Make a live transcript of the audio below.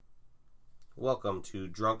Welcome to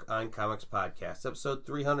Drunk on Comics Podcast, episode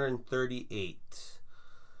 338.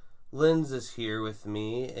 Linz is here with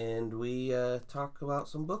me, and we talk about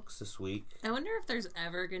some books this week. I wonder if there's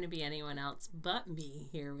ever going to be anyone else but me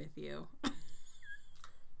here with you. You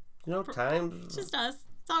know, times... It's just us.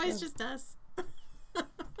 It's always just us. But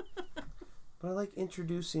I like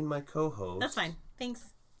introducing my co-host. That's fine.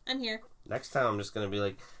 Thanks. I'm here. Next time I'm just going to be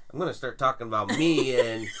like, I'm going to start talking about me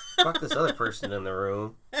and fuck this other person in the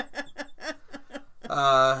room.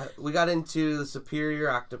 We got into The Superior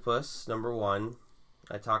Octopus, number 1.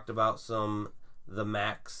 I talked about the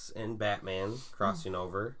Max and Batman crossing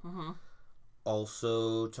over. Mm-hmm.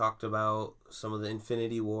 Also talked about some of the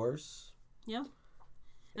Infinity Wars. Yep.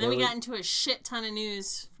 And then we got into a shit ton of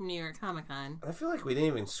news from New York Comic Con. I feel like we didn't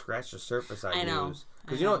even scratch the surface on news.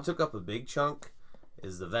 Because you know what took up a big chunk?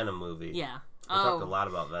 Is the Venom movie. Yeah. We talked a lot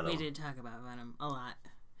about Venom. We did talk about Venom a lot.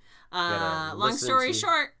 Long story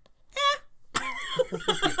short,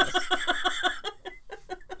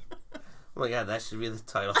 Oh my god, that should be the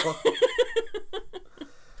title.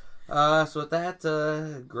 So with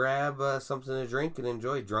that, grab something to drink and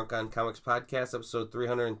enjoy Drunk on Comics Podcast, episode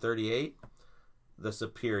 338, The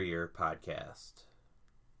Superior Podcast.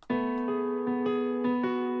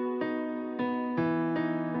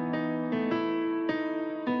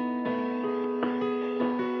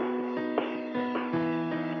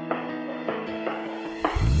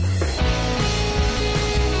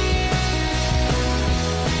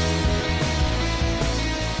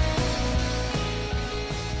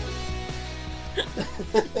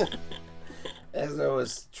 As I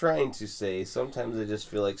was trying to say, sometimes I just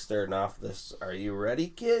feel like starting off this, are you ready,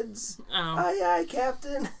 kids? Oh. Aye, aye,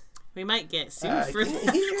 Captain. We might get sued for Hear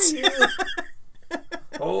that. you.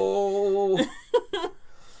 Oh.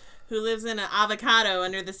 Who lives in an avocado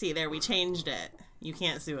under the sea? There, we changed it. You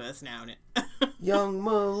can't sue us now. Young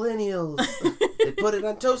millennials. They put it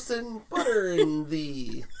on toast and butter in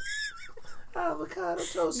the avocado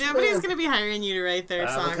toast. Nobody's man. going to be hiring you to write their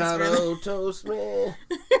songs. Avocado toast, man.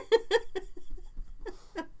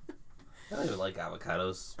 I don't even like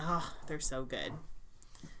avocados. Oh, they're so good.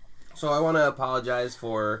 So I want to apologize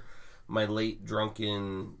for my late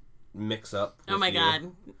drunken mix-up. Oh my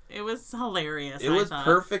god. It was hilarious. It was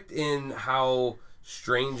perfect in how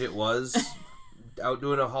strange it was. Out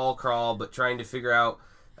doing a hall crawl, but trying to figure out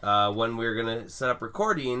when we were going to set up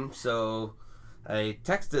recording. So I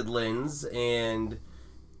texted Linz, and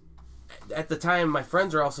at the time my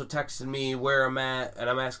friends are also texting me where I'm at, and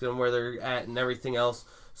I'm asking them where they're at and everything else.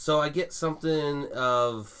 So I get something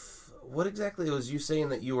of, what exactly was you saying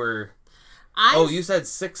that you were... you said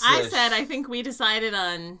 6-ish. I said I think we decided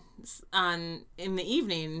on in the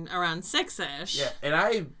evening around 6-ish. Yeah, and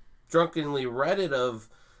I drunkenly read it of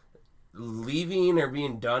leaving or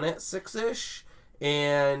being done at 6-ish,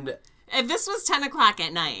 and... If this was 10 o'clock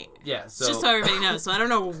at night. Yeah, so... Just so everybody knows. So I don't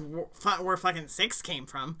know where fucking 6 came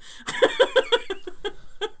from.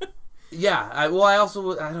 Yeah, I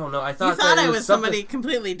don't know. I thought you thought that I was somebody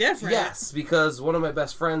completely different. Yes, because one of my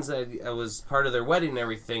best friends that I was part of their wedding and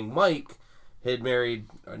everything, Mike, had married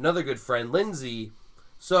another good friend, Lindsay.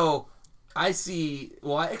 So I see,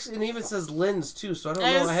 and it even says Linz too, so I don't know.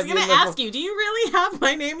 I was going to ask you, do you really have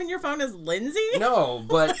my name in your phone as Lindsay? No,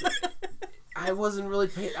 but I wasn't really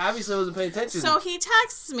obviously I wasn't paying attention. So he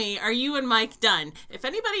texts me, are you and Mike done? If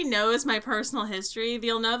anybody knows my personal history,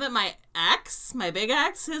 they'll know that my big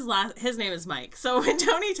ex, his name is Mike. So when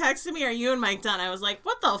Tony texted me, are you and Mike done? I was like,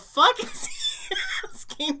 what the fuck is he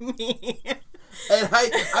asking me? And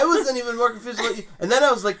I wasn't even more confused. And then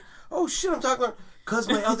I was like, oh shit, I'm talking about... Because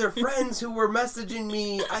my other friends who were messaging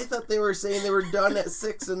me, I thought they were saying they were done at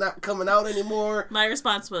 6 and not coming out anymore. My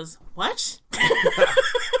response was, what?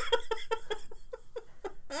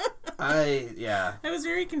 I was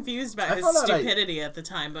very confused by his stupidity at the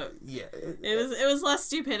time, but yeah, it was less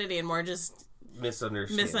stupidity and more just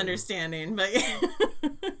misunderstanding. But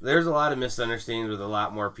there's a lot of misunderstandings with a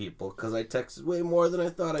lot more people because I texted way more than I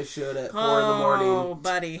thought I should at 4 in the morning. Oh,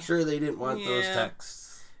 buddy, sure they didn't want those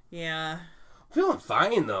texts. Yeah, I'm feeling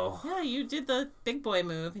fine though. Yeah, you did the big boy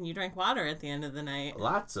move and you drank water at the end of the night.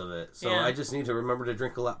 Lots of it. So I just need to remember to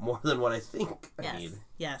drink a lot more than what I think I need.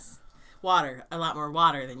 Yes. Water. A lot more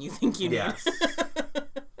water than you think you need. Yes.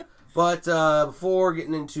 But before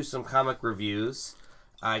getting into some comic reviews,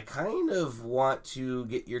 I kind of want to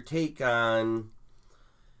get your take on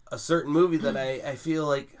a certain movie that I feel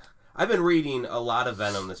like... I've been reading a lot of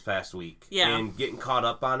Venom this past week. Yeah. And getting caught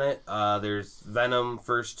up on it. There's Venom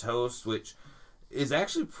First Toast, which is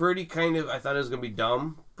actually pretty kind of... I thought it was going to be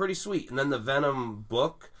dumb. Pretty sweet. And then the Venom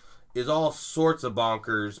book is all sorts of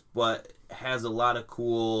bonkers, but has a lot of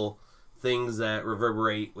cool things that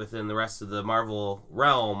reverberate within the rest of the Marvel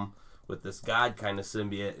realm with this god kind of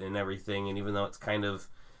symbiote and everything. And even though it's kind of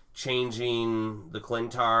changing the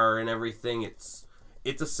Clintar and everything, it's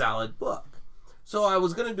a solid book. So I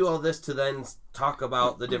was going to do all this to then talk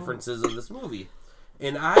about the differences of this movie.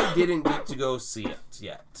 And I didn't get to go see it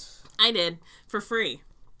yet. I did, for free.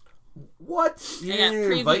 What? You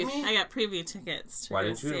didn't invite me? I got preview tickets. Why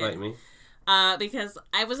didn't you invite me? Because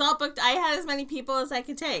I was all booked. I had as many people as I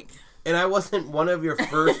could take. And I wasn't one of your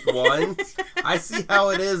first ones. I see how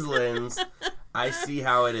it is, Linz. I see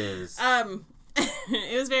how it is.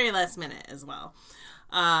 It was very last minute as well.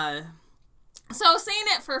 So seeing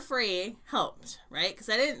it for free helped, right? Because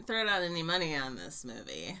I didn't throw down any money on this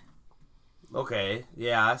movie. Okay,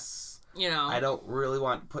 yes. You know. I don't really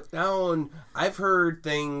want to put down... I've heard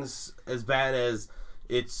things as bad as...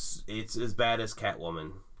 It's as bad as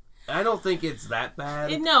Catwoman. I don't think it's that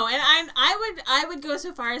bad. No, and I would go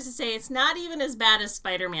so far as to say it's not even as bad as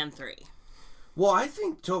Spider-Man 3. Well, I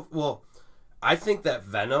think that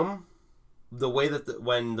Venom, the way that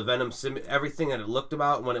when the Venom everything that it looked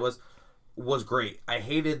about when it was great. I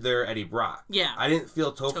hated their Eddie Brock. Yeah. I didn't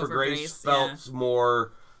feel Topher Grace felt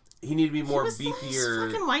more. He needed to be more beefier. He's a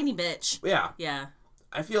fucking whiny bitch. Yeah. Yeah.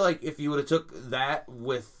 I feel like if you would have took that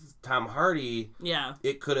with Tom Hardy,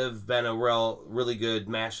 it could have been a really good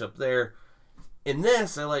mashup there. In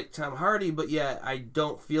this, I like Tom Hardy, but yet I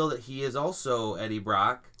don't feel that he is also Eddie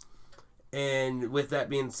Brock. And with that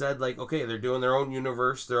being said, like, okay, they're doing their own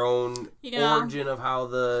universe, their own origin of how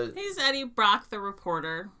He's Eddie Brock, the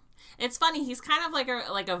reporter. It's funny, he's kind of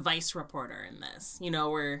like a Vice reporter in this, you know,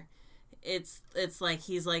 where it's like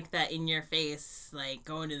he's like that in your face, like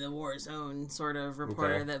going to the war zone sort of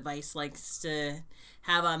reporter that Vice likes to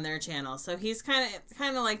have on their channel. So he's kind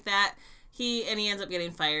of like that. He ends up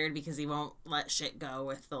getting fired because he won't let shit go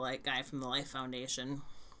with the like guy from the Life Foundation,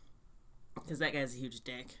 because that guy's a huge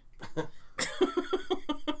dick. But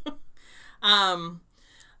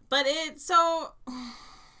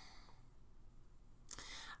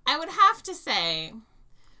I would have to say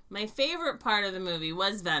my favorite part of the movie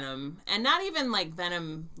was Venom, and not even like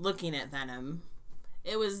Venom looking at Venom.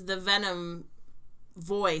 It was the Venom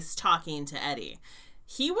voice talking to Eddie.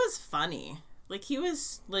 He was funny. Like, he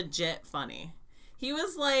was legit funny. He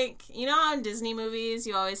was like, you know how in Disney movies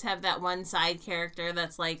you always have that one side character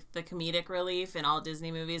that's like the comedic relief in all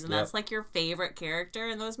Disney movies, and that's like your favorite character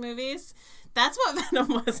in those movies? That's what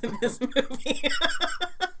Venom was in this movie.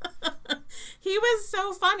 He was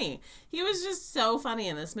so funny. He was just so funny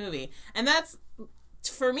in this movie. And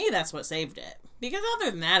for me, that's what saved it. Because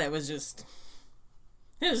other than that, it was just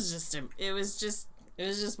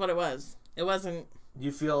what it was. It wasn't...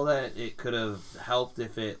 You feel that it could have helped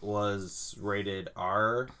if it was rated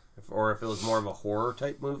R? Or if it was more of a horror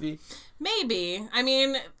type movie? Maybe. I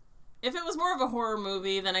mean, if it was more of a horror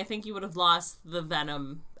movie, then I think you would have lost the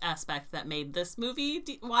Venom aspect that made this movie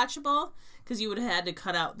watchable. Because you would have had to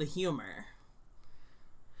cut out the humor.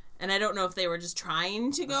 And I don't know if they were just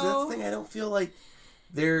trying to go... So that's the thing, I don't feel like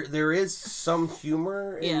there is some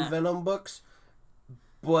humor in Venom books,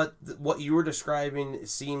 but what you were describing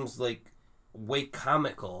seems like way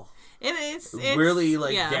comical. It's really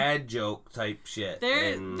like dad joke type shit.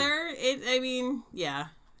 And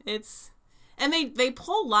they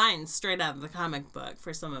pull lines straight out of the comic book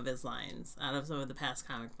for some of his lines out of some of the past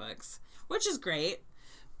comic books, which is great.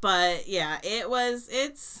 But yeah,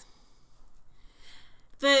 it's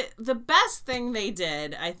the best thing they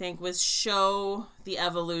did, I think, was show the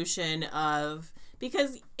evolution of,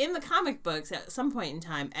 because in the comic books at some point in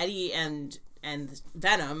time, Eddie and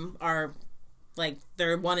Venom are like,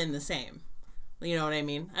 they're one and the same. You know what I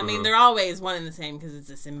mean? I mean, they're always one and the same because it's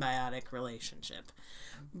a symbiotic relationship.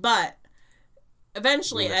 But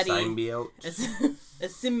eventually Eddie... Symbiote? A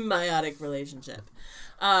symbiotic relationship.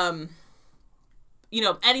 You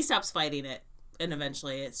know, Eddie stops fighting it, and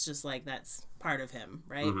eventually it's just like that's part of him,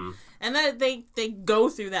 right? Mm-hmm. And then they go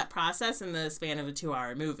through that process in the span of a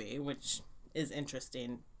 2-hour movie, which is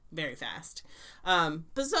interesting, very fast.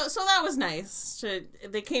 But so that was nice.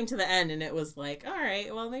 They came to the end, and it was like, all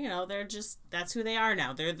right, well, you know, that's who they are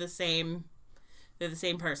now. They're the same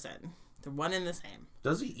person. They're one and the same.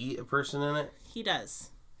 Does he eat a person in it? He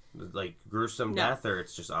does. Like gruesome death, or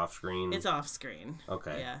it's just off screen? It's off screen.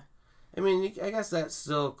 Okay. Yeah. I mean, I guess that's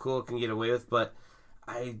still cool, can get away with, but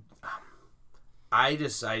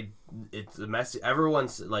it's a mess.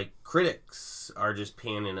 Everyone's, like, critics are just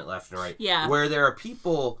panning it left and right. Yeah. Where there are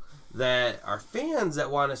people that are fans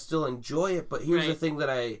that want to still enjoy it, but here's the thing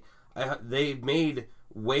that they made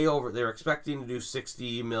way over, they were expecting to do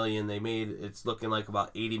 60 million, it's looking like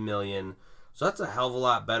about 80 million, so that's a hell of a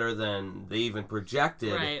lot better than they even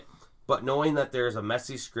projected. Right. But knowing that there's a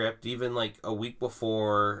messy script, even like a week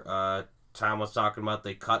before, Tom was talking about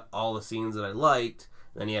they cut all the scenes that I liked,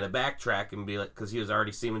 then he had to backtrack and be like, because he was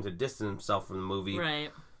already seeming to distance himself from the movie. Right.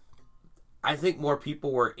 I think more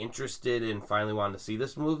people were interested in finally wanting to see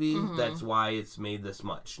this movie. Mm-hmm. That's why it's made this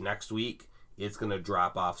much. Next week, it's going to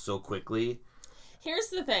drop off so quickly. Here's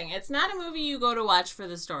the thing. It's not a movie you go to watch for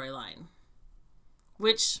the storyline.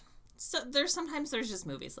 Which, sometimes there's just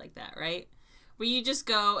movies like that, right? Where you just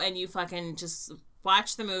go and you fucking just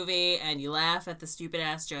watch the movie and you laugh at the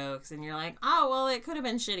stupid-ass jokes and you're like, oh, well, it could have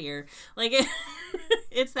been shittier. Like,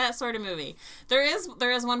 it's that sort of movie. There is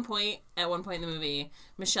one point in the movie,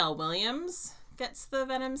 Michelle Williams gets the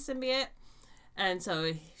Venom symbiote. And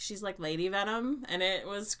so she's like Lady Venom, and it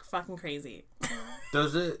was fucking crazy.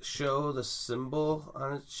 Does it show the symbol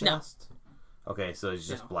on its chest? No. Okay, so it's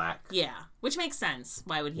just black. Yeah, which makes sense.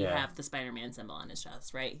 Why would he have the Spider-Man symbol on his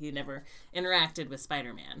chest, right? He never interacted with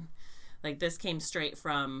Spider-Man. Like, this came straight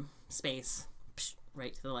from space,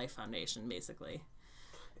 right to the Life Foundation, basically.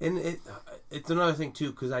 And it's another thing,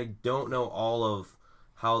 too, because I don't know all of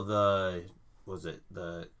how what's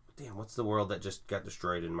the world that just got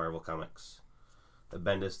destroyed in Marvel Comics? That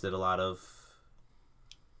Bendis did a lot of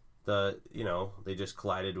they just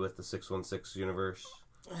collided with the 616 universe.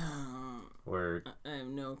 Where I have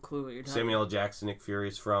no clue what you're talking Samuel Jackson, Nick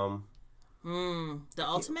Fury's from. The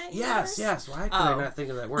Ultimate Universe? Yes. Why could I not think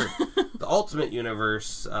of that word? The Ultimate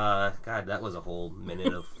Universe. God, that was a whole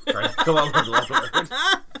minute of trying to come up with one word.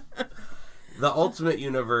 The Ultimate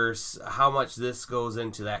Universe, how much this goes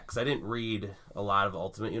into that, because I didn't read a lot of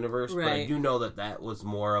Ultimate Universe, but I do know that was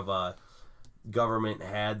more of a government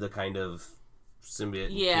had the kind of symbiote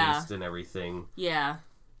beast and everything. Yeah.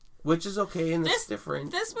 Which is okay, and it's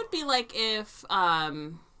different. This would be like if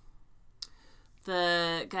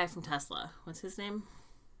the guy from Tesla, what's his name?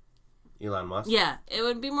 Elon Musk? Yeah, it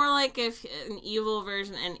would be more like if an evil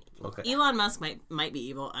version, and Elon Musk might be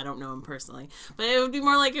evil, I don't know him personally, but it would be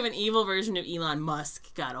more like if an evil version of Elon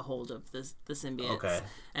Musk got a hold of the symbiotes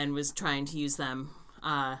and was trying to use them,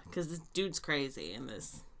 because this dude's crazy in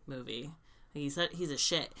this movie. He's a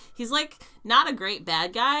shit. He's, like, not a great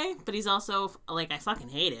bad guy, but he's also, like, I fucking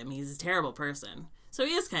hate him. He's a terrible person. So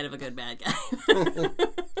he is kind of a good bad guy.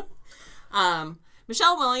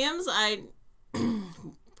 Michelle Williams, I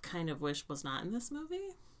kind of wish was not in this movie.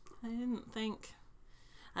 I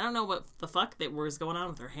don't know what the fuck that was going on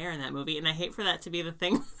with her hair in that movie, and I hate for that to be the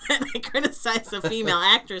thing that I criticize a female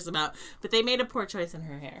actress about, but they made a poor choice in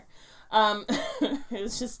her hair.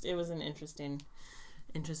 It was an interesting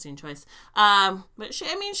choice. But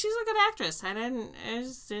she's a good actress. Her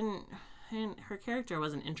character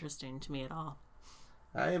wasn't interesting to me at all.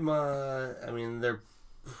 They're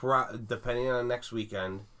depending on next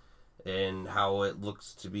weekend and how it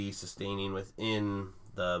looks to be sustaining within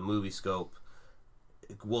the movie scope,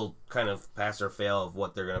 we'll kind of pass or fail of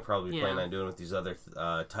what they're going to probably plan on doing with these other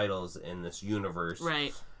titles in this universe.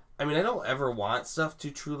 Right. I mean, I don't ever want stuff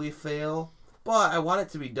to truly fail, but I want it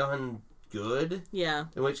to be done good. Yeah.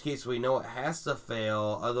 In which case we know it has to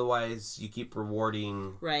fail, otherwise you keep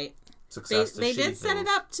rewarding success. They did set it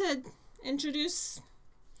up to introduce,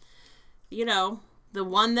 the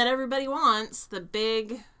one that everybody wants, the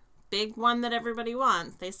big one that everybody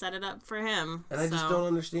wants. They set it up for him. And I just don't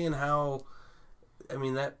understand how,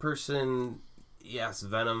 that person, yes,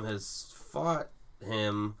 Venom has fought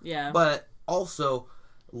him. Yeah. But also,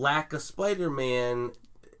 lack of Spider-Man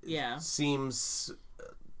seems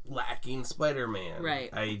lacking Spider-Man. Right.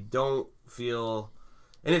 I don't feel...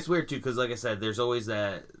 And it's weird, too, because like I said, there's always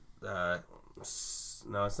that... no,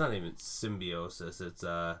 it's not even symbiosis. It's...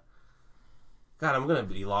 God, I'm going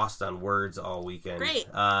to be lost on words all weekend. Great.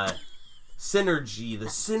 Synergy. The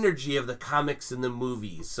synergy of the comics and the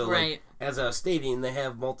movies. So, like, as I was stating, they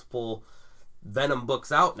have multiple Venom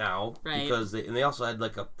books out now. Right. Because they also had,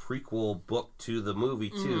 like, a prequel book to the movie,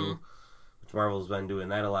 too. Which Marvel's been doing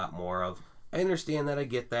that a lot more of. I understand that. I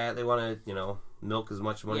get that. They want to, milk as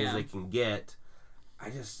much money as they can get. I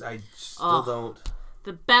still don't.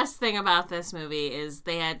 The best thing about this movie is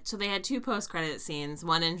they had two post-credit scenes.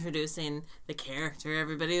 One introducing the character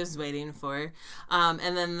everybody was waiting for,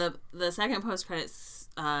 and then the second post-credit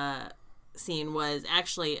scene was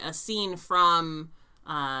actually a scene from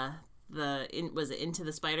was it Into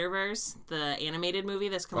the Spider-Verse, the animated movie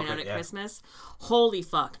that's coming out at Christmas. Holy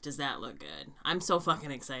fuck, does that look good. I'm so fucking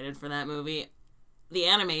excited for that movie. The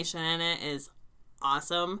animation in it is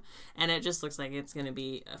awesome, and it just looks like it's going to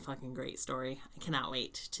be a fucking great story. I cannot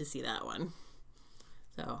wait to see that one.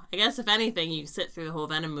 So, I guess if anything, you sit through the whole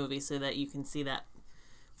Venom movie so that you can see that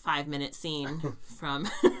 5-minute scene from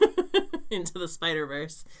Into the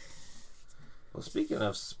Spider-Verse. Well, speaking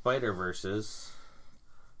of Spider-Verses,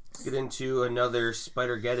 let's get into another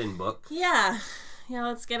Spider-Geddon book. Yeah,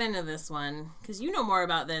 let's get into this one, because you know more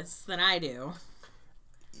about this than I do.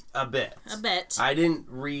 A bit. I didn't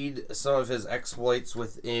read some of his exploits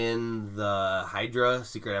within the Hydra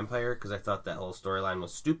Secret Empire, because I thought that whole storyline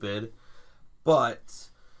was stupid, but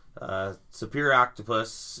Superior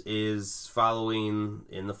Octopus is following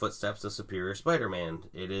in the footsteps of Superior Spider-Man.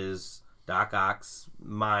 It is Doc Ock's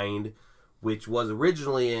mind, which was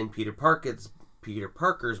originally in Peter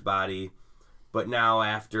Parker's body, but now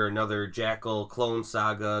after another Jackal clone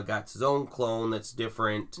saga, got his own clone that's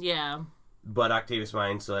different. Yeah. But Octavius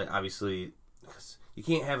mind, so obviously you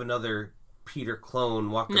can't have another Peter clone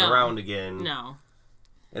walking around again. No.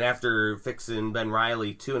 And after fixing Ben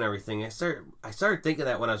Reilly too and everything, I started thinking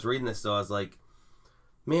that when I was reading this, though, I was like,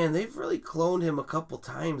 man, they've really cloned him a couple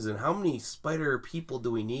times, and how many Spider people do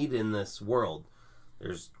we need in this world?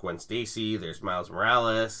 There's Gwen Stacy, there's Miles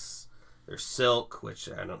Morales, there's Silk, which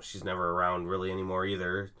I don't, she's never around really anymore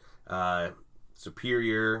either.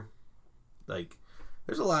 Superior, like,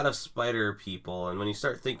 there's a lot of Spider people, and when you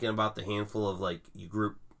start thinking about the handful of, like, you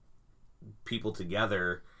group people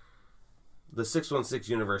together, the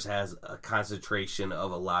 616 universe has a concentration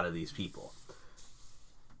of a lot of these people.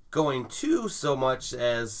 Going to so much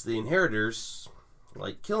as the Inheritors,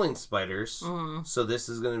 like killing spiders, so this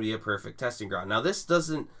is going to be a perfect testing ground. Now, this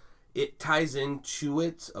doesn't, it ties into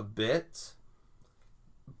it a bit,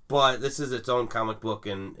 but this is its own comic book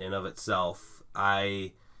in of itself.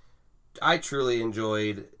 I truly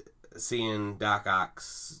enjoyed seeing Doc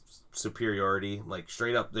Ock's superiority. Like,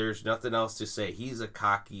 straight up, there's nothing else to say. He's a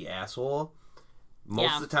cocky asshole.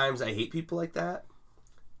 Most of the times, I hate people like that.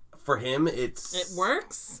 For him, it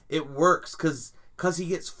works? It works, because he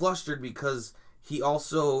gets flustered because he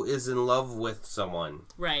also is in love with someone.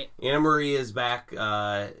 Right. Anna Marie is back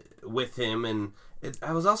with him, and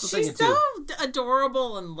I was also thinking, too... She's so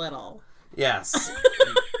adorable and little. Yes.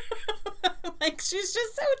 Like, she's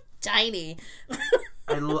just so tiny.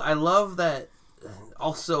 I love that.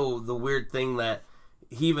 Also, the weird thing that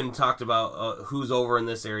he even talked about who's over in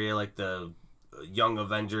this area, like the Young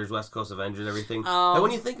Avengers, West Coast Avengers, everything. Oh, and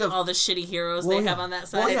when you think of all the shitty heroes they have on that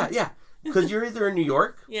side. Well, yeah. Because you're either in New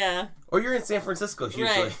York, yeah, or you're in San Francisco, usually.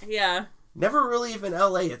 Right, yeah. Never really even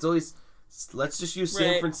L.A. It's always, let's just use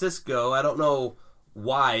San Francisco. I don't know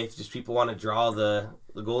why, if just people want to draw the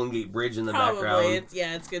Golden Gate Bridge in the background.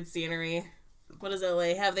 It's good scenery. What does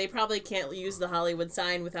LA have? They probably can't use the Hollywood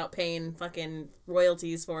sign without paying fucking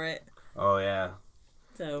royalties for it. Oh, yeah.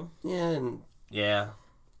 So. Yeah.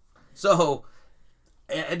 So,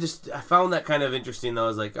 I found that kind of interesting, though. I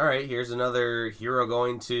was like, all right, here's another hero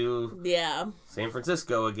going to San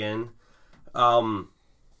Francisco again. But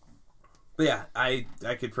yeah, I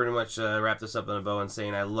could pretty much wrap this up in a bow and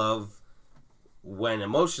saying I love when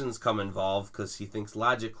emotions come involved, because he thinks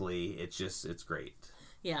logically. It's great.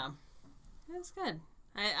 Yeah. That's good.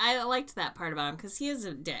 I liked that part about him, because he is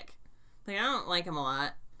a dick. Like, I don't like him a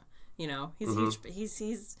lot. You know, he's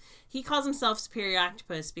huge. He calls himself Superior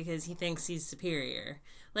Octopus because he thinks he's superior.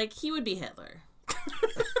 Like, he would be Hitler.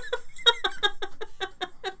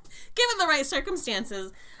 Given the right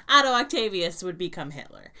circumstances, Otto Octavius would become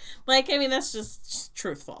Hitler. Like, I mean, that's just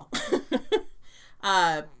truthful.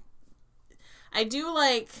 I do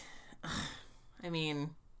like. I mean.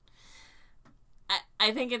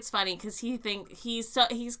 I think it's funny because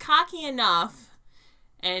he's cocky enough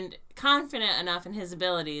and confident enough in his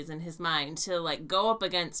abilities and his mind to, like, go up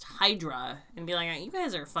against Hydra and be like, you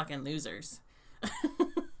guys are fucking losers.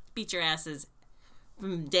 Beat your asses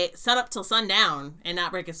from sun up till sundown and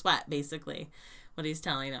not break a sweat, basically, what he's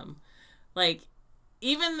telling them. Like,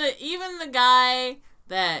 even the guy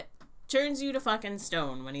that turns you to fucking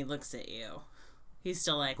stone when he looks at you, he's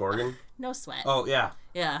still like, Gorgon? No sweat. Oh, yeah.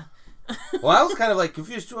 Yeah. Well, I was kind of, like,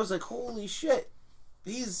 confused, too. I was like, holy shit,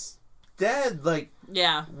 he's dead. Like,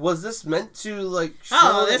 yeah, was this meant to, like,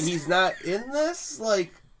 show that he's not in this?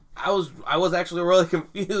 Like, I was actually really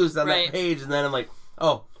confused on that page, and then I'm like,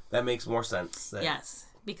 oh, that makes more sense. Yes,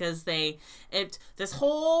 because this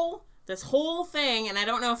whole thing, and I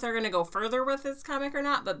don't know if they're going to go further with this comic or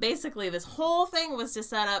not, but basically this whole thing was to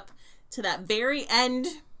set up to that very end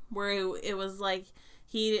where it was like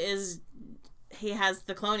he has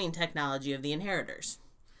the cloning technology of the Inheritors.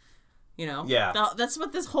 You know? Yeah. That's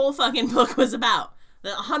what this whole fucking book was about.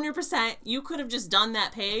 100%, you could have just done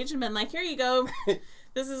that page and been like, here you go.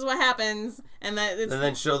 This is what happens. And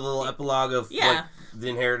then show the little epilogue of like, the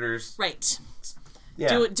Inheritors. Right.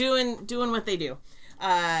 Yeah. Doing what they do.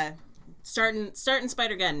 Starting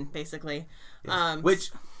Spider-Geddon, basically. Yeah.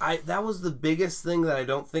 Which, That was the biggest thing that I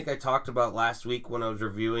don't think I talked about last week when I was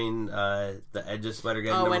reviewing the Edge of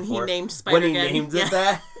Spider-Geddon Oh, when 4. he named Spider-Geddon. When he named it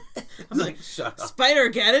that. I was like, shut up.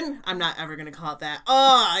 Spider-Geddon? I'm not ever going to call it that.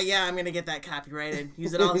 Oh, yeah, I'm going to get that copyrighted.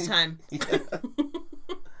 Use it all the time.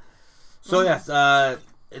 So, yes,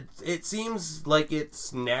 it seems like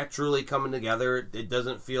it's naturally coming together. It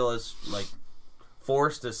doesn't feel as, like,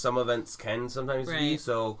 forced as some events can sometimes be,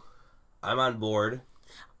 so I'm on board.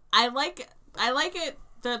 I like it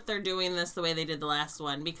that they're doing this the way they did the last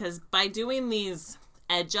one, because by doing these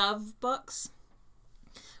Edge of books,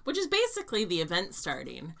 which is basically the event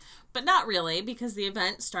starting, but not really, because the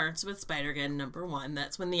event starts with Spider-Geddon number 1.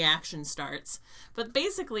 That's when the action starts. But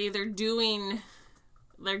basically, they're giving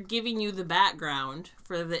you the background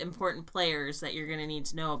for the important players that you're going to need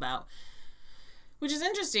to know about. Which is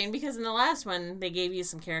interesting, because in the last one, they gave you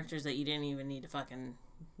some characters that you didn't even need to fucking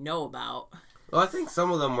know about. Well, I think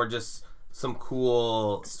some of them were just some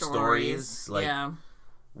cool stories. Like,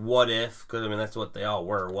 what if, because, I mean, that's what they all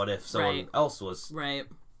were. What if someone else was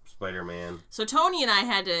Spider-Man? So Tony and I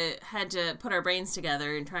had to put our brains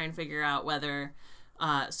together and try and figure out whether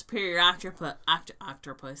Superior Octopus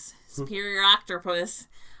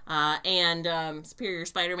and Superior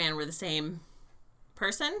Spider-Man were the same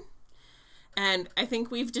person. And I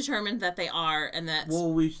think we've determined that they are, and that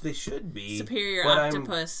they should be. Superior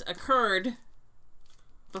Octopus occurred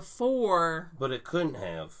before, but it couldn't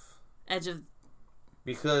have. Edge of,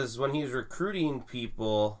 because when he was recruiting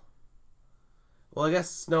people, well, I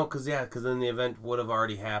guess no, because then the event would have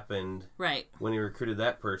already happened, right? When he recruited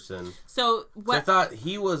that person. So I thought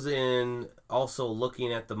he was in also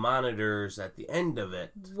looking at the monitors at the end of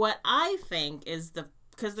it. What I think is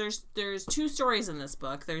because there's 2 stories in this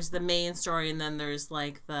book. There's the main story, and then there's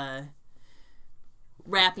like the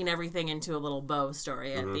wrapping everything into a little bow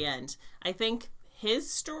story at the end. I think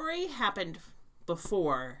his story happened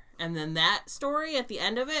before, and then that story at the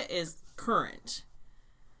end of it is current.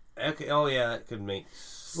 Okay. Oh yeah, that could make.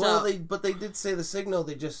 Well, they did say the signal.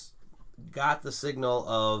 They just got the signal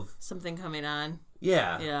of something coming on.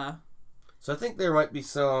 Yeah. Yeah. So I think there might be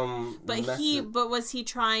some. But was he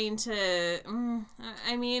trying to?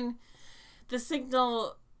 I mean, the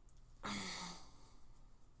signal.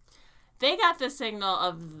 They got the signal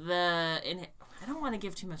of the. I don't want to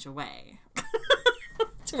give too much away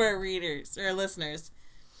to our readers or our listeners.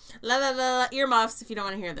 La la la, earmuffs if you don't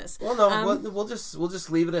want to hear this. Well, no, we'll just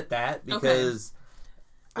leave it at that, because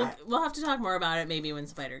we'll have to talk more about it maybe when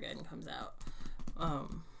Spider-Geddon comes out. I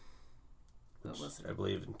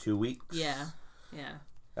believe in 2 weeks. Yeah.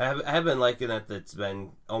 I have been liking that it's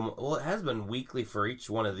been it has been weekly for each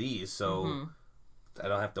one of these, so I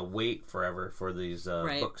don't have to wait forever for these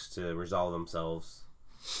books to resolve themselves.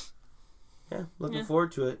 Yeah, looking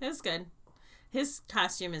forward to it. It's good. His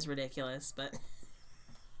costume is ridiculous, but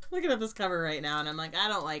looking at this cover right now, and I'm like, I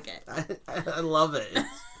don't like it. I love it.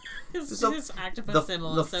 His octopus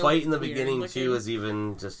symbol is so the fight in the weird beginning, looking. too, is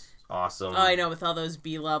even just awesome. Oh, I know, with all those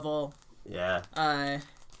B-level. Yeah.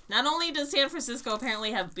 Not only does San Francisco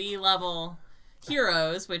apparently have B-level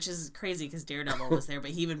heroes, which is crazy because Daredevil was there,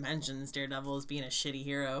 but he even mentions Daredevil as being a shitty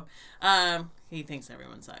hero. He thinks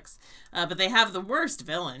everyone sucks. But they have the worst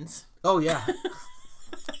villains. Oh, yeah.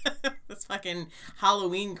 This fucking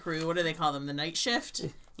Halloween crew, what do they call them? The Night Shift?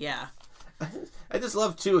 Yeah. I just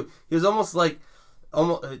love, too, he was almost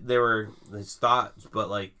they were his thoughts, but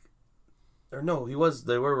like, or no,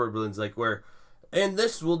 they were villains, like, where, and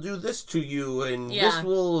this will do this to you, and this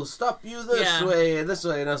will stop you this way, and this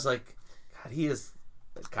way, and I was like, God, he is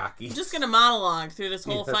cocky. I'm just gonna monologue through this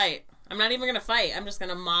whole fight. I'm not even gonna fight, I'm just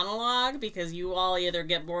gonna monologue, because you all either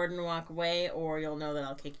get bored and walk away, or you'll know that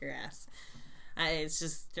I'll kick your ass. It's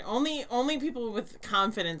just, only people with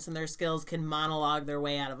confidence in their skills can monologue their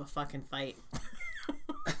way out of a fucking fight.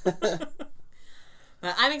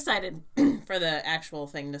 But I'm excited for the actual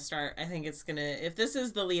thing to start. I think it's gonna, if this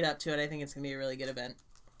is the lead up to it, I think it's gonna be a really good event.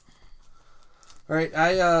 All right,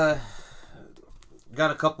 I got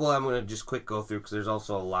a couple I'm gonna just quick go through, because there's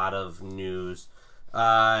also a lot of news.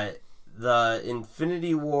 The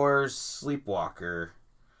Infinity Wars Sleepwalker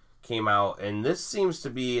came out, and this seems to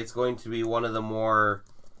be, it's going to be one of the more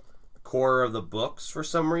core of the books for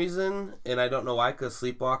some reason, and I don't know why, because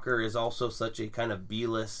Sleepwalker is also such a kind of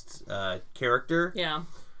B-list character. Yeah.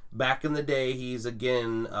 Back in the day, he's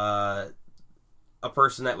again a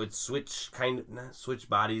person that would not switch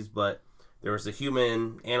bodies, but there was a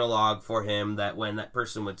human analog for him that when that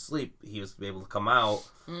person would sleep, he was able to come out,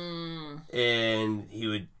 and he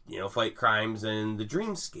would, fight crimes in the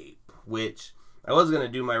dreamscape, which I was going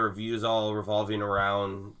to do my reviews all revolving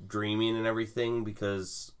around dreaming and everything,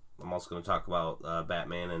 because I'm also going to talk about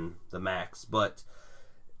Batman and the Max, but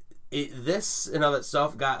this in of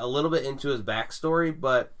itself got a little bit into his backstory,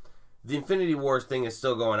 but the Infinity Wars thing is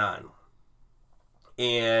still going on.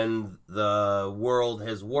 And the world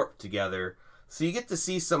has warped together. So you get to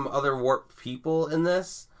see some other warped people in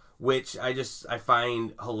this, which I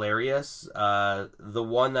find hilarious. The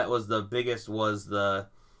one that was the biggest was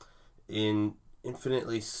in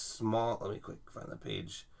Infinitely Small. Let me quick find the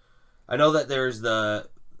page. I know that there's the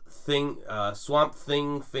thing, Swamp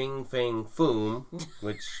Thing, Fang, Foom,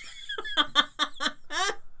 which...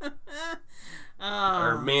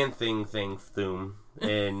 or Man Thing, Thoom,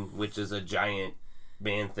 and which is a giant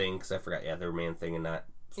man thing, because I forgot, they were Man Thing and not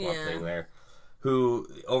Swamp Thing there, who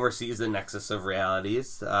oversees the Nexus of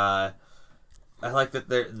Realities. I like that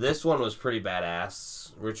this one was pretty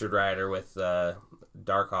badass. Richard Rider with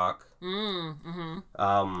Darkhawk.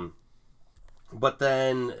 But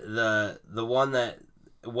then the one that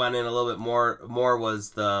went in a little bit more was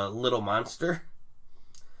the Little Monster,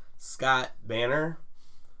 Scott Banner.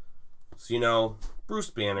 So Bruce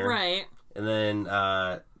Banner, right? And then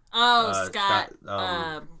Scott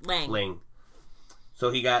Lang.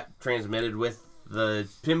 So he got transmitted with the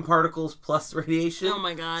Pym particles plus radiation. Oh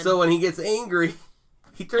my god! So when he gets angry,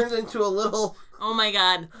 he turns into a little. Oh my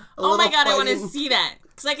god! Oh my god! I want to see that,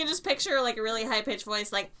 because I can just picture like a really high pitched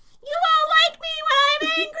voice, like, "You won't like me when I'm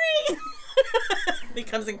angry." He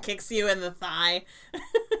comes and kicks you in the thigh.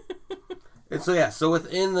 And so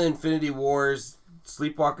within the Infinity Wars,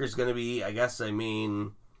 Sleepwalker's going to be, I guess,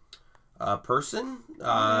 person.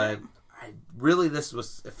 It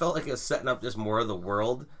felt like it was setting up just more of the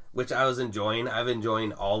world, which I was enjoying. I've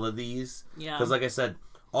enjoyed all of these. Yeah. Because like I said,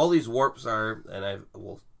 all these warps are, and I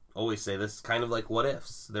will always say this, kind of like what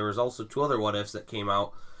ifs. There was also 2 other what ifs that came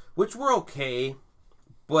out, which were okay,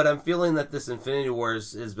 but I'm feeling that this Infinity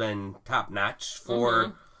Wars has been top notch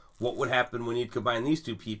for what would happen when you'd combine these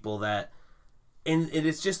 2 people. And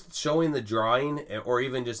it's just showing the drawing, or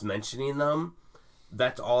even just mentioning them.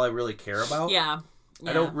 That's all I really care about. Yeah.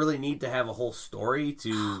 I don't really need to have a whole story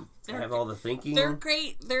to have all the thinking. They're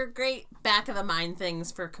great back of the mind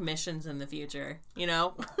things for commissions in the future,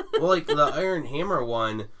 Well, like the Iron Hammer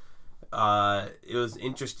one, it was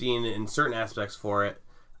interesting in certain aspects for it.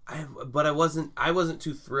 But I wasn't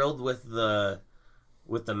too thrilled with the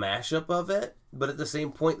mashup of it. But at the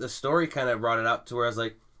same point, the story kind of brought it up to where I was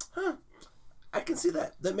like, I can see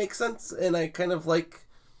that. That makes sense. And I kind of like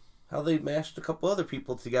how they mashed a couple other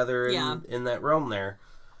people together in that realm there.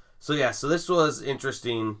 So this was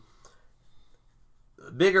interesting.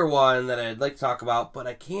 Bigger one that I'd like to talk about, but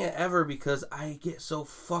I can't ever because I get so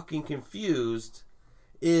fucking confused,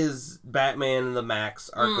 is Batman and the Max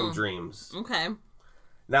Arkham Dreams. Okay.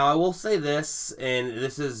 Now, I will say this, and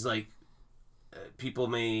this is like, people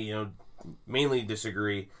may, mainly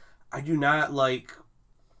disagree. I do not like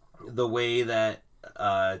the way that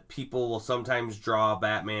people will sometimes draw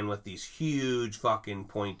Batman with these huge fucking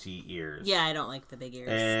pointy ears. Yeah, I don't like the big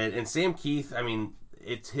ears. And Sam Keith,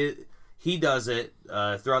 he does it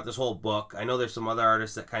throughout this whole book. I know there's some other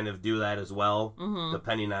artists that kind of do that as well,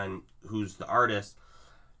 depending on who's the artist.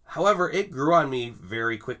 However, it grew on me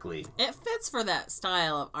very quickly. It fits for that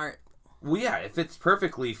style of art. Well, yeah, it fits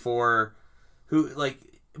perfectly for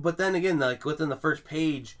but then again, like within the first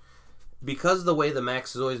page, because the way the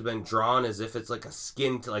Max has always been drawn as if it's like a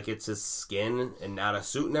skin, like it's his skin and not a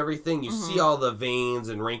suit and everything, you see all the veins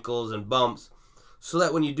and wrinkles and bumps. So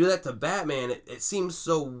that when you do that to Batman, it seems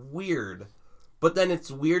so weird. But then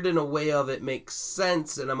it's weird in a way of it makes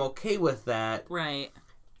sense, and I'm okay with that. Right.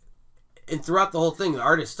 And throughout the whole thing, the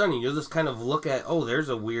art is stunning. You'll just kind of look at, there's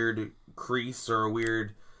a weird crease or a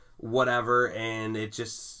weird whatever, and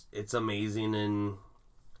it's amazing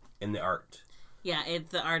in the art. Yeah,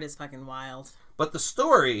 the art is fucking wild. But the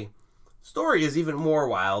story is even more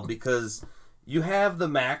wild, because you have the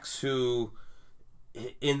Max who,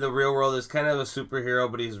 in the real world, is kind of a superhero,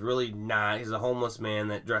 but he's really not. He's a homeless man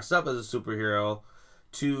that dressed up as a superhero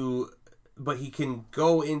but he can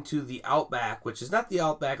go into the Outback, which is not the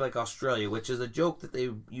Outback like Australia, which is a joke that they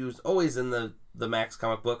use always in the Max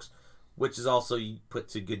comic books, which is also put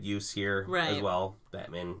to good use here as well.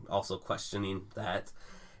 Batman also questioning that.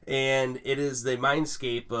 And it is the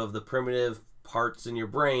mindscape of the primitive parts in your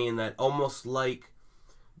brain that, almost like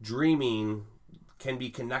dreaming, can be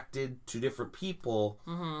connected to different people.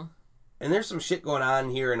 Mm-hmm. And there's some shit going on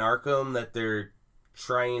here in Arkham that they're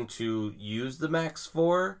trying to use the Max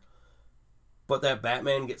for, but that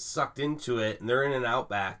Batman gets sucked into it, and they're in an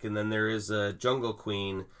Outback, and then there is a Jungle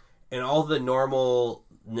Queen, and all the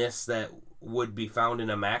normalness that would be found in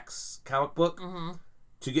a Max comic book. Mm-hmm.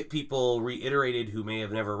 To get people reiterated who may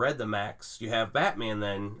have never read the Max, you have Batman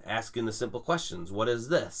then asking the simple questions. What is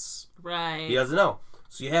this? Right. He doesn't know.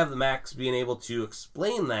 So you have the Max being able to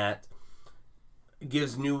explain that,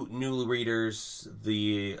 gives new readers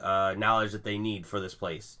the knowledge that they need for this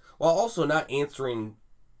place, while also not answering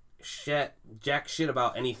jack shit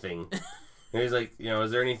about anything. And he's like,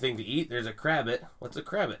 is there anything to eat? There's a crabbit. What's a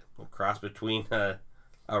crabbit? A cross between a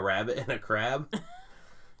rabbit and a crab.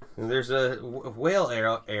 And there's a whale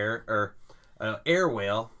air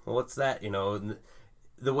whale. Well, what's that?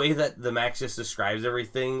 The way that the Max just describes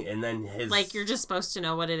everything, and then his... Like, you're just supposed to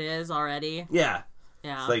know what it is already. Yeah.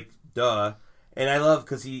 Yeah. It's like, duh. And I love,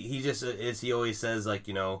 because he just, as he always says, like,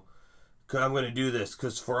 I'm going to do this,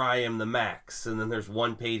 because for I am the Max. And then there's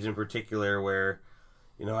one page in particular where,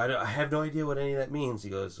 I have no idea what any of that means.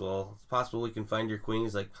 He goes, well, it's possible we can find your queen.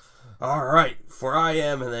 He's like, all right, for I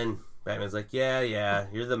am. And then Batman's like, yeah,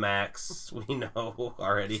 you're the Max. We know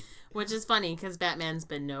already. Which is funny, because Batman's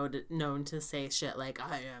been known to say shit like,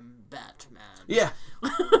 I am Batman. Yeah.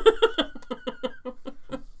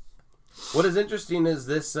 What is interesting is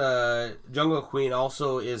this Jungle Queen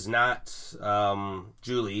also is not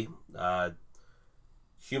Julie,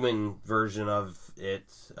 human version of it,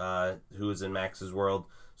 who is in Max's world.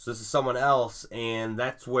 So this is someone else, and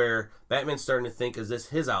that's where Batman's starting to think, is this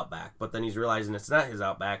his Outback? But then he's realizing it's not his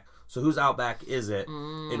Outback. So whose Outback is it?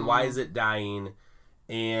 And why is it dying?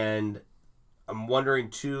 And I'm wondering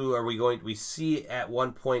too, we see at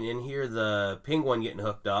one point in here the Penguin getting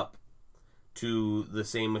hooked up to the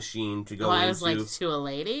same machine to go into... I was like, to a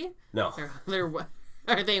lady? No.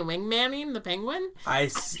 Are they wingmanning the Penguin? I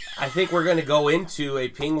think we're going to go into a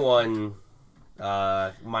Penguin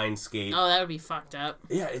mindscape. Oh, that would be fucked up.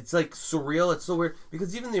 Yeah, it's like surreal. It's so weird.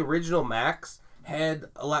 Because even the original Max had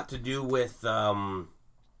a lot to do with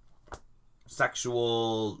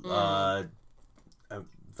sexual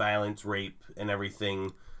violence, rape, and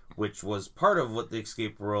everything, which was part of what the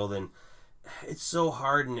escape world. And it's so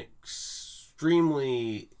hard and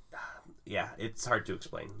extremely... Yeah, it's hard to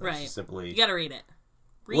explain. That's right. Simply... You gotta read it.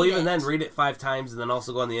 Even then, read it 5 times and then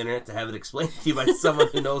also go on the internet to have it explained to you by someone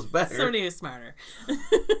who knows better. Somebody who's smarter.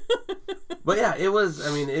 But yeah, it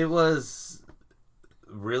was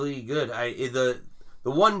really good. The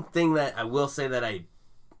one thing that I will say that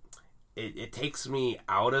it takes me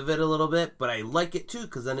out of it a little bit, but I like it too,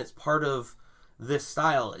 because then it's part of this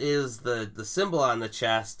style, is the symbol on the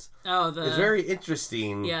chest. Oh, it's very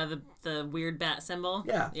interesting. Yeah, the weird bat symbol.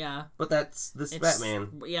 Yeah. But that's this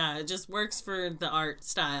Batman. Yeah, it just works for the art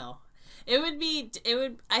style. I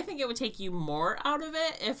think it would take you more out of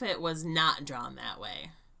it if it was not drawn that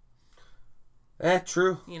way.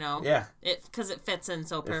 True. Yeah. Because it fits in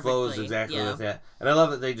so perfectly. It flows exactly with that. And I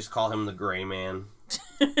love that they just call him the Gray Man.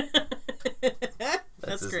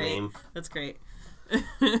 That's his great. name. That's great.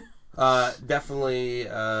 Definitely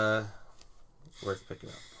worth picking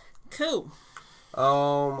up. Cool.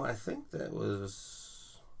 I think that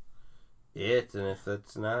was it, and if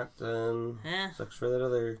that's not, sucks for that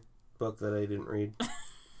other book that I didn't read.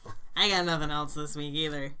 I got nothing else this week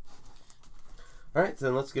either. Alright,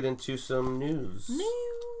 then let's get into some news.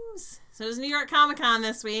 So it was New York Comic Con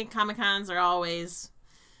this week. Comic Cons are always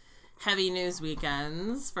heavy news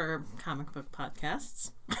weekends for comic book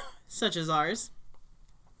podcasts, such as ours.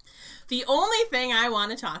 The only thing I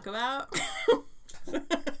want to talk about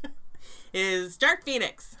is Dark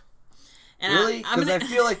Phoenix. And really? Because I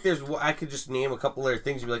feel like I could just name a couple other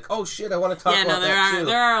things and be like, oh shit, I want to talk about that too.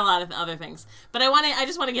 There are a lot of other things. But I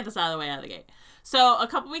just want to get this out of the way out of the gate. So a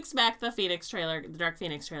couple weeks back, the Dark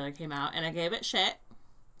Phoenix trailer came out, and I gave it shit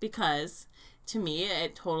because to me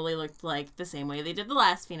it totally looked like the same way they did the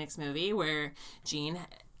last Phoenix movie, where Jean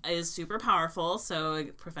is super powerful, so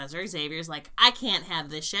Professor Xavier's like, I can't have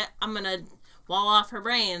this shit. I'm gonna wall off her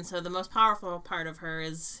brain so the most powerful part of her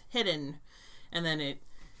is hidden, and then it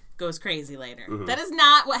goes crazy later. Mm-hmm. That is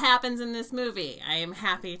not what happens in this movie. I am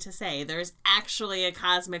happy to say there's actually a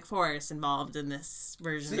cosmic force involved in this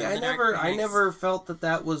version of the Dark Phoenix. I never felt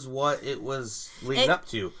that was what it was leading up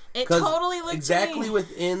to. It totally looked exactly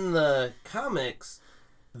within the comics.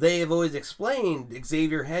 They have always explained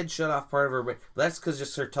Xavier had shut off part of her brain. That's because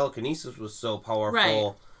just her telekinesis was so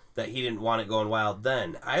powerful that he didn't want it going wild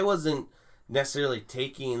then. I wasn't necessarily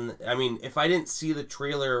taking... I mean, if I didn't see the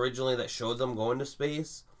trailer originally that showed them going to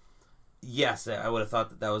space, yes, I would have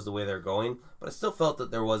thought that was the way they're going. But I still felt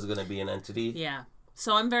that there was going to be an entity. Yeah.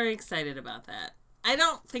 So I'm very excited about that. I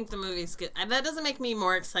don't think the movie's good. That doesn't make me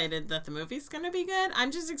more excited that the movie's going to be good.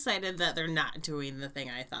 I'm just excited that they're not doing the thing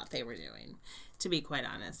I thought they were doing, to be quite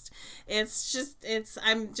honest. It's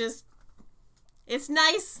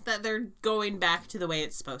nice that they're going back to the way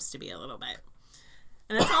it's supposed to be a little bit.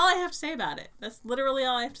 And that's all I have to say about it. That's literally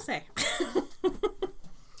all I have to say. All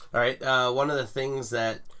right. One of the things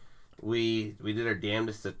that we did our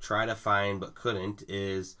damnedest to try to find but couldn't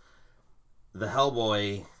is the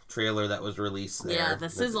Hellboy trailer that was released there. Yeah, the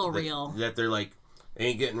sizzle reel. That they're like,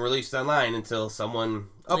 ain't getting released online until someone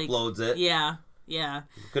uploads it. Yeah, yeah.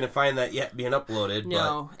 Couldn't find that yet being uploaded.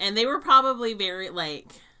 No, and they were probably very, like,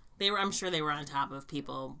 I'm sure they were on top of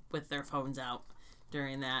people with their phones out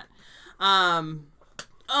during that.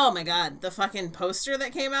 Oh my god, the fucking poster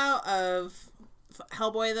that came out of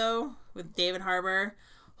Hellboy, though, with David Harbour.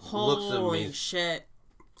 Holy shit.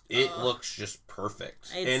 It looks just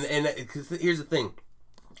perfect. And cause here's the thing.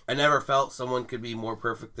 I never felt someone could be more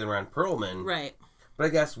perfect than Ron Perlman. Right. But I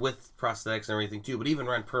guess with prosthetics and everything, too. But even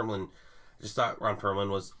Ron Perlman, I just thought Ron Perlman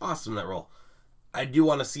was awesome in that role. I do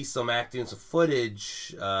want to see some acting, some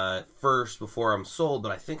footage first before I'm sold,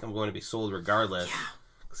 but I think I'm going to be sold regardless. Yeah.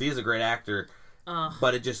 Because he is a great actor.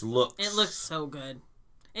 But it just looks... It looks so good.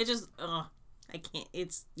 It just... I can't...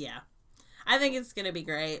 It's... Yeah. I think it's going to be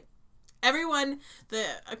great. Everyone...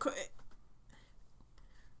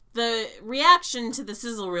 The reaction to the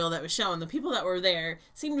sizzle reel that was shown, the people that were there,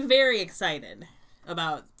 seemed very excited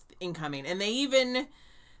about incoming. And they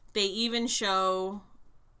even show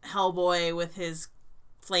Hellboy with his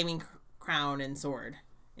flaming crown and sword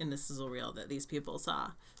in the sizzle reel that these people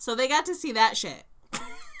saw. So they got to see that shit.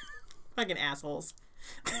 Fucking assholes.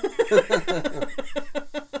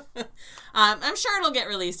 I'm sure it'll get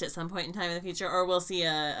released at some point in time in the future, or we'll see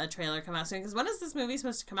a trailer come out soon. Because when is this movie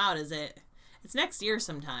supposed to come out? It's next year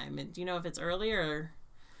sometime. Do you know if it's earlier or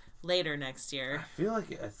later next year? I feel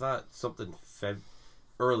like I thought something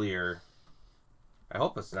earlier. I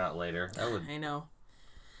hope it's not later.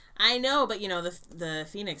 I know, but the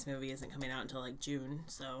Phoenix movie isn't coming out until like June,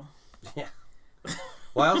 so yeah.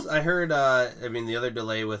 Well, I heard. The other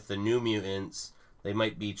delay with the New Mutants, they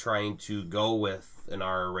might be trying to go with an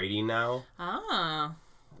R rating now. Ah.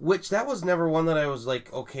 Which that was never one that I was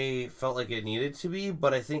like, okay, felt like it needed to be.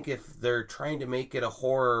 But I think if they're trying to make it a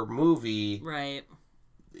horror movie, right?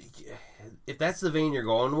 If that's the vein you're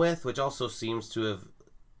going with, which also seems to have,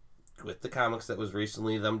 with the comics that was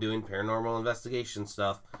recently them doing paranormal investigation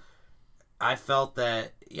stuff, I felt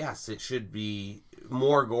that yes, it should be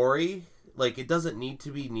more gory. Like, it doesn't need to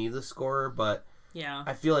be needless gore, but yeah,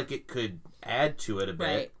 I feel like it could add to it a bit.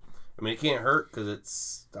 Right. I mean, it can't hurt because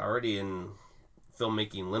it's already in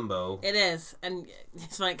filmmaking limbo. It is, and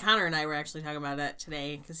it's like Connor and I were actually talking about that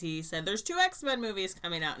today because he said there's 2 X-Men movies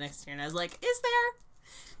coming out next year, and I was like, is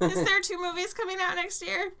there 2 movies coming out next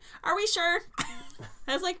year? Are we sure?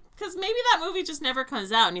 I was like, because maybe that movie just never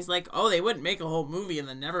comes out, and he's like, oh, they wouldn't make a whole movie and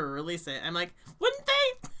then never release it. I'm like, wouldn't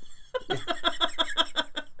they?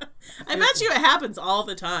 I bet you it happens all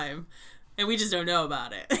the time, and we just don't know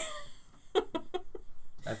about it.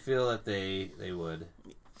 I feel that they would.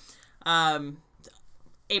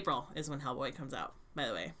 April is when Hellboy comes out, by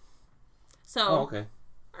the way. So, okay.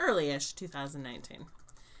 Early-ish 2019.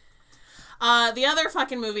 The other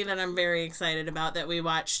fucking movie that I'm very excited about that we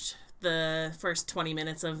watched the first 20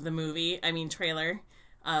 minutes of the trailer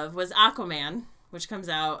of, was Aquaman, which comes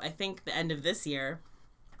out, I think, the end of this year.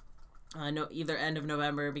 Either end of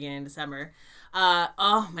November or beginning of December.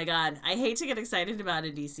 Oh my god. I hate to get excited about a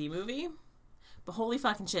DC movie, but holy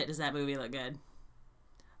fucking shit does that movie look good.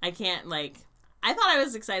 I thought I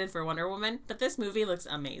was excited for Wonder Woman, but this movie looks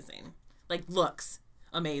amazing. Looks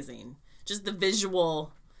amazing. Just the visuals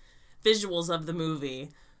of the movie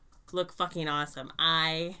look fucking awesome.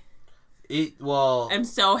 I'm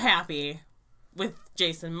so happy with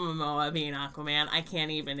Jason Momoa being Aquaman. I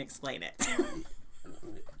can't even explain it.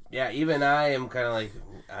 Yeah, even I am kind of like,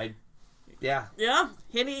 yeah. Yeah.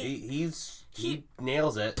 He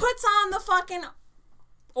nails it. Puts on the fucking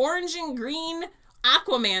orange and green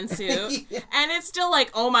Aquaman suit, yeah. And it's still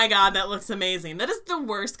like, oh my god, that looks amazing. That is the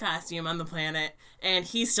worst costume on the planet, and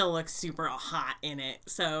he still looks super hot in it.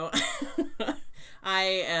 So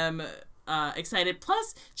I am excited.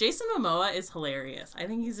 Plus, Jason Momoa is hilarious. I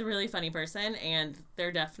think he's a really funny person, and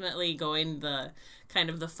they're definitely going the kind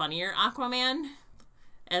of the funnier Aquaman.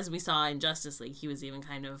 As we saw in Justice League, he was even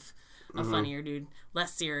kind of a funnier dude.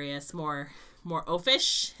 Less serious, more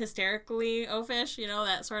oafish, hysterically oafish,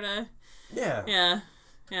 that sort of... Yeah.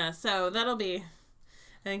 Yeah, so I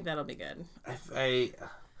think that'll be good.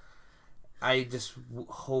 I just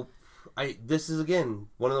hope... This is, again,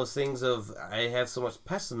 one of those things of, I have so much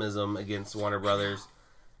pessimism against Warner Brothers,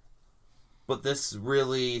 but this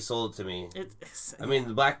really sold it to me.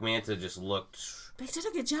 The Black Manta just looked... They did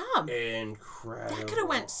a good job. Incredible. That could have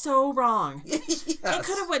went so wrong. Yes. It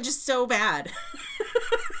could have went just so bad.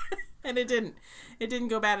 And it didn't. It didn't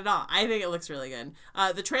go bad at all. I think it looks really good.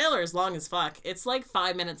 The trailer is long as fuck. It's like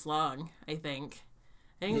 5 minutes long, I think.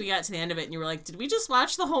 I think we got to the end of it and you were like, did we just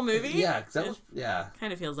watch the whole movie? Yeah, 'cause that was, yeah.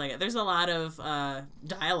 Kind of feels like it. There's a lot of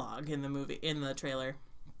dialogue in the trailer.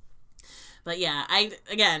 But yeah,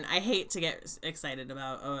 I hate to get excited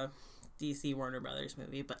about a DC Warner Brothers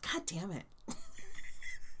movie, but god damn it.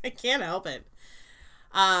 I can't help it.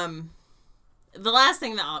 The last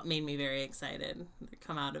thing that made me very excited to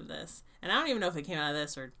come out of this, and I don't even know if it came out of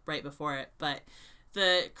this or right before it, but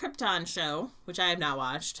the Krypton show, which I have not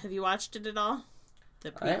watched. Have you watched it at all?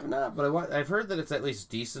 I have not, but I've heard that it's at least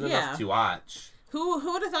decent enough to watch. Who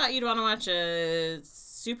would have thought you'd want to watch a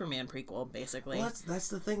Superman prequel, basically? Well, that's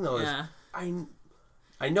the thing, though. Yeah.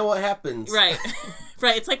 I know what happens. Right.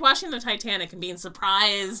 Right. It's like watching the Titanic and being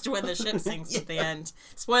surprised when the ship sinks at the end.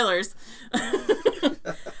 Spoilers.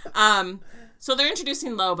 So they're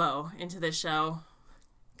introducing Lobo into this show.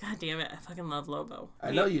 God damn it. I fucking love Lobo. I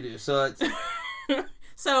know you do. So it's...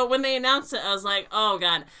 So when they announced it, I was like, oh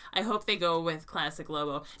god, I hope they go with classic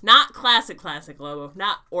Lobo. Not classic Lobo.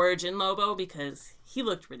 Not origin Lobo, because he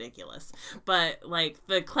looked ridiculous. But like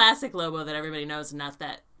the classic Lobo that everybody knows, and not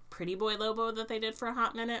that pretty boy Lobo that they did for a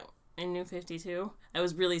hot minute in New 52. I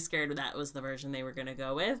was really scared that was the version they were going to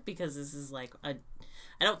go with, because this is like I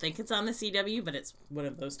don't think it's on the CW, but it's one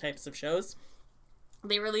of those types of shows.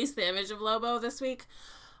 They released the image of Lobo this week.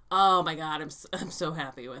 Oh my god, I'm so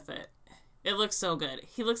happy with it. It looks so good.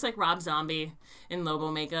 He looks like Rob Zombie in Lobo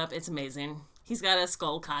makeup. It's amazing. He's got a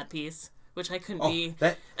skull codpiece, which I couldn't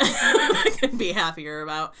I couldn't be happier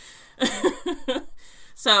about.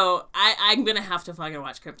 So I'm gonna have to fucking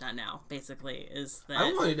watch Krypton now. Basically, is that I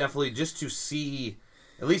want to definitely just to see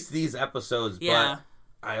at least these episodes. Yeah. But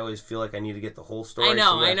I always feel like I need to get the whole story. I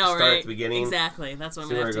know, right? Start at the beginning. Exactly. That's what I'm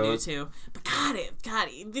gonna have to do too. But God,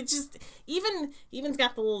 it just even's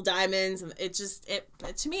got the little diamonds, and it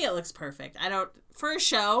to me it looks perfect. I don't, for a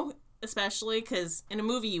show especially, because in a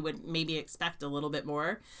movie you would maybe expect a little bit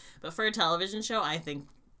more, but for a television show, I think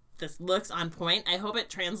this looks on point. I hope it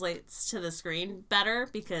translates to the screen better,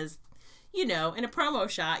 because in a promo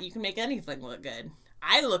shot you can make anything look good.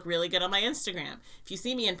 I look really good on my Instagram. If you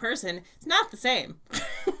see me in person, it's not the same.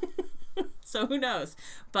 So who knows?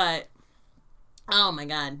 But, oh my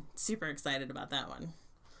god, super excited about that one.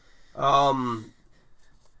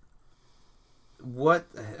 What,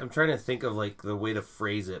 I'm trying to think of like the way to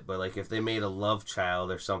phrase it, but like if they made a love child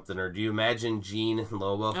or something, or do you imagine Jean and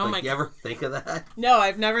Lobo? Oh like, you ever think of that? No,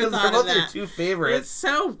 I've never thought of that. They're both your two favorites. It's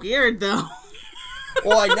so weird though.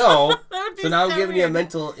 Well, I know. That would be so now so I'm giving weird. you a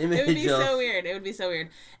mental image. It would be so weird. It would be so weird.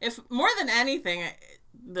 If more than anything,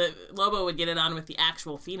 the Lobo would get it on with the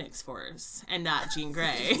actual Phoenix Force and not Jean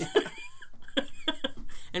Grey,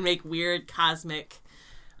 and make weird cosmic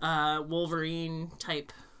Wolverine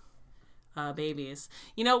type babies.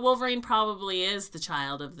 Wolverine probably is the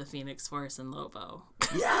child of the Phoenix Force and Lobo.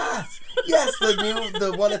 Yes,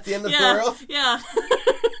 the one at the end of the world. Yeah.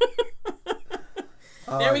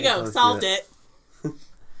 There we go. Solved it.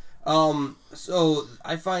 So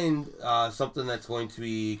I find something that's going to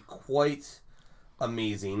be quite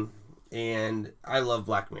amazing, and I love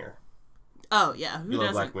Black Mirror. Oh yeah, who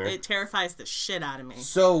doesn't? Black Mirror? It terrifies the shit out of me.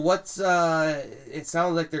 So what's it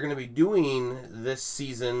sounds like they're going to be doing this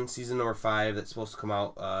season number 5, that's supposed to come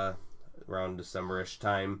out around December-ish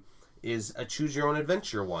time, is a choose your own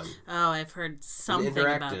adventure one. Oh, I've heard something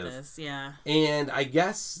about this, yeah. And I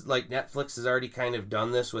guess like Netflix has already kind of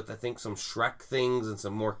done this with, I think, some Shrek things and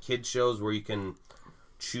some more kid shows where you can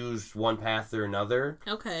choose one path or another.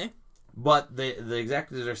 Okay. But the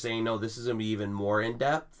executives are saying, no, this is going to be even more in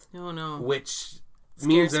depth. Oh no. Which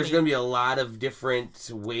means there's going to be a lot of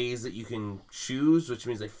different ways that you can choose, which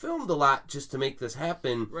means they filmed a lot just to make this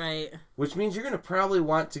happen. Right. Which means you're going to probably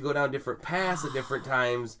want to go down different paths at different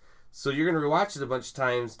times. So you're going to rewatch it a bunch of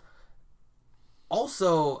times.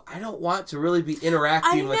 Also, I don't want to really be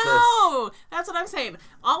interacting with this. I know! That's what I'm saying.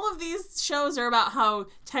 All of these shows are about how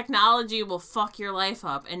technology will fuck your life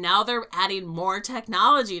up. And now they're adding more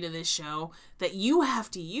technology to this show that you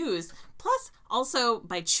have to use. Plus, also,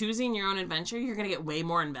 by choosing your own adventure, you're going to get way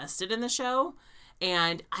more invested in the show.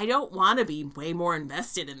 And I don't want to be way more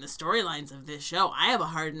invested in the storylines of this show. I have a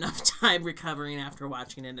hard enough time recovering after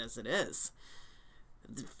watching it as it is.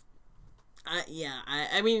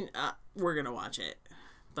 I mean, we're going to watch it,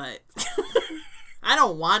 but I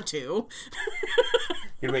don't want to. You're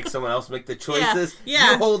going to make someone else make the choices?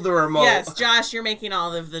 Yeah. You hold the remote. Yes, Josh, you're making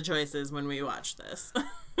all of the choices when we watch this.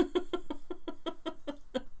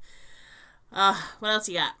 What else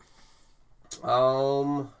you got?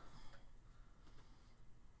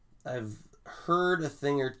 I've heard a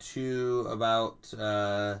thing or two about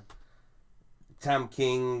Tom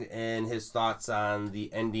King and his thoughts on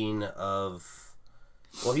the ending of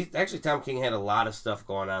Well, Tom King had a lot of stuff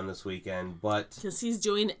going on this weekend, but because he's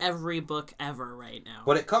doing every book ever right now.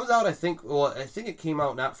 But it comes out, I think it came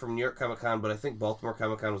out not from New York Comic Con, but I think Baltimore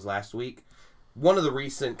Comic Con was last week. One of the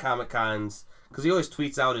recent Comic Cons, because he always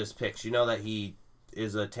tweets out his pics. You know that he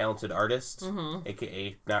is a talented artist,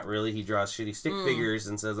 aka not really. He draws shitty stick figures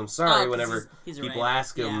and says, "I'm sorry," whenever he's people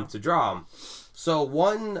ask him to draw them. So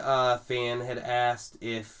one fan had asked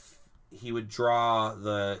if he would draw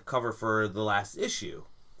the cover for the last issue.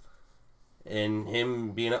 And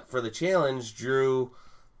him being up for the challenge drew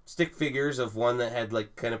stick figures of one that had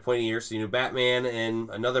like kind of pointy ears, so you knew Batman, and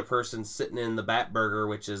another person sitting in the Bat Burger,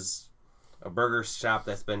 which is a burger shop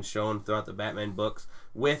that's been shown throughout the Batman books,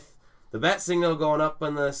 with the bat signal going up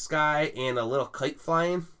in the sky and a little kite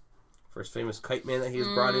flying. First famous kite man that he has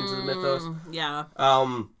brought into the mythos. Yeah.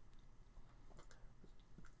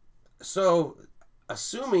 So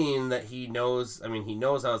assuming that he knows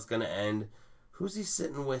how it's going to end, who's he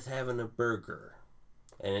sitting with having a burger?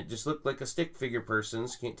 And it just looked like a stick figure person,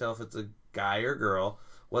 so you can't tell if it's a guy or girl.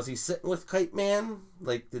 Was he sitting with Kite Man?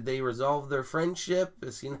 Like, did they resolve their friendship?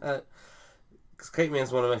 Is he not? Because Kite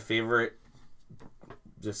Man's one of my favorite,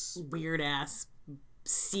 just weird ass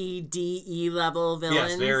C, D, E level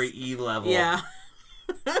villains. Yes, very E level. Yeah.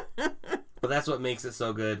 But that's what makes it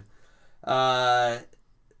so good.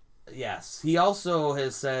 Yes. He also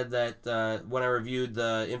has said that when I reviewed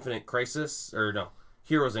the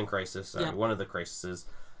Heroes in Crisis, sorry, one of the crises,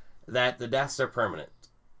 that the deaths are permanent.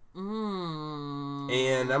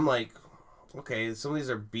 And I'm like, okay, some of these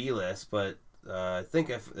are B-list, but I think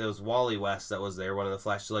if it was Wally West that was there, one of the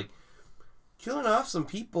Flash, like, killing off some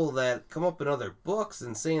people that come up in other books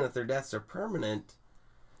and saying that their deaths are permanent.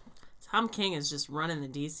 Tom King is just running the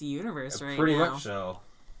DC universe right now. Pretty much so.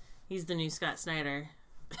 He's the new Scott Snyder.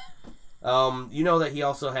 You know that he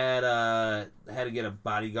also had to get a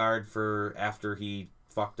bodyguard for after he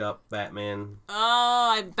fucked up Batman.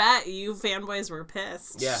 Oh, I bet you fanboys were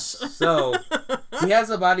pissed. Yes. So he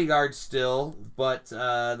has a bodyguard still, but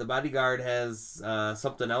the bodyguard has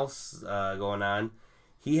something else going on.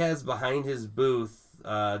 He has behind his booth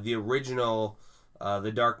the original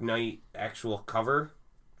The Dark Knight actual cover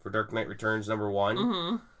for Dark Knight Returns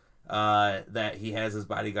 #1. That he has his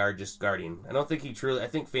bodyguard just guarding. I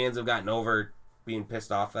think fans have gotten over being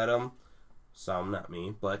pissed off at him. Some, not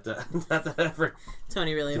me, but not that ever.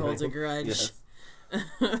 Tony really holds a grudge.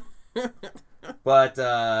 Yes. But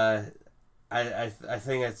I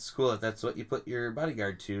think it's cool that that's what you put your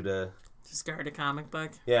bodyguard to just guard a comic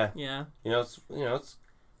book. Yeah. Yeah. It's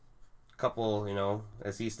a couple,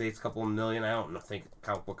 as he states, a couple million. I don't think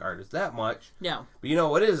comic book art is that much. No. But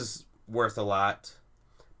what is worth a lot?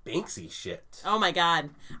 Banksy shit. Oh my god.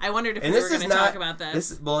 I wondered if we were going to talk about this.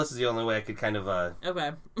 This is the only way I could kind of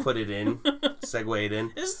put it in, segue it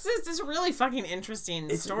in. This is a really fucking interesting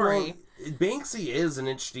story. Well, Banksy is an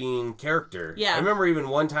interesting character. Yeah. I remember even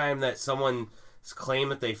one time that someone claimed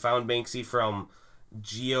that they found Banksy from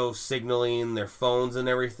geo-signaling their phones and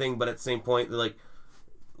everything, but at the same point, like,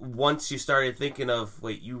 once you started thinking of,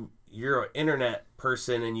 wait, you're an internet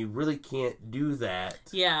person and you really can't do that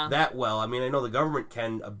that well. I mean, I know the government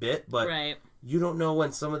can a bit, but you don't know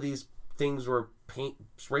when some of these things were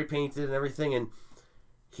spray painted and everything, and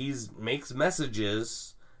makes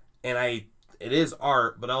messages, and it is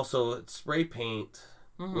art, but also it's spray paint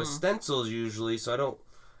with stencils usually, so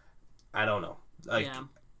I don't know. Like,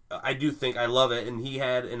 I do think I love it, and he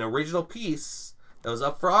had an original piece that was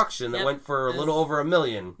up for auction that went for a little over $1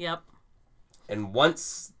 million. Yep. And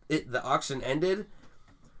once the auction ended,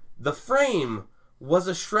 the frame was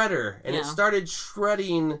a shredder, and it started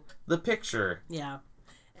shredding the picture. Yeah.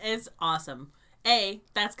 It's awesome.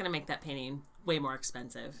 That's going to make that painting way more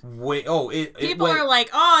expensive. People are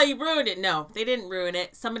like, oh, you ruined it. No, they didn't ruin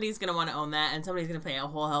it. Somebody's going to want to own that, and somebody's going to pay a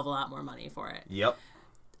whole hell of a lot more money for it. Yep.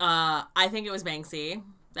 I think it was Banksy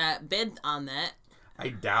that bid on that. I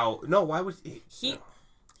doubt. No, why would he?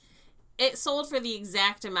 It sold for the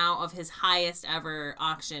exact amount of his highest ever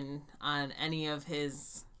auction on any of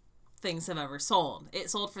his things have ever sold. It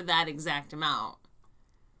sold for that exact amount.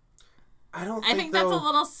 I think that's a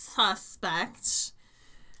little suspect.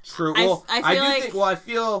 True. Well, I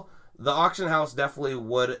feel the auction house definitely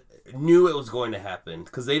knew it was going to happen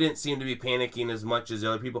because they didn't seem to be panicking as much as the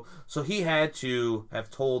other people. So he had to have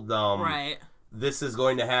told them, this is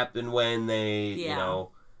going to happen when they,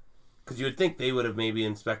 because you would think they would have maybe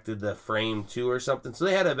inspected the frame too or something. So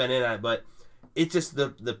they had to have been in on it, but it's just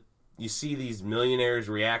you see these millionaires'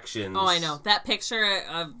 reactions. Oh, I know. That picture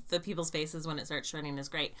of the people's faces when it starts shredding is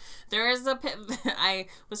great. There is I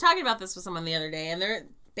was talking about this with someone the other day, and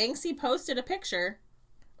Banksy posted a picture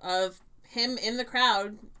of him in the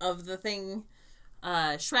crowd of the thing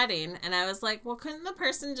shredding, and I was like, well, couldn't the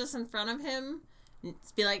person just in front of him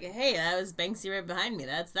be like, hey, that was Banksy right behind me.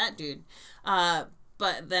 That's that dude.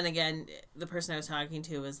 But then again, the person I was talking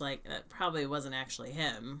to was like, that probably wasn't actually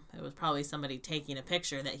him. It was probably somebody taking a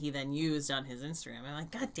picture that he then used on his Instagram. I'm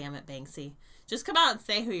like, God damn it, Banksy. Just come out and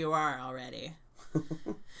say who you are already.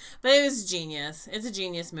 But it was genius. It's a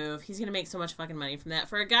genius move. He's going to make so much fucking money from that.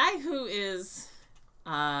 For a guy who is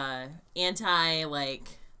anti, like,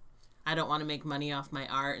 I don't want to make money off my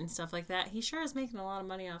art and stuff like that, he sure is making a lot of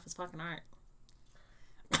money off his fucking art.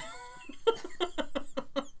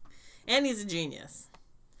 And he's a genius.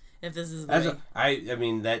 If this is the way. I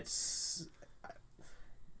mean, that's...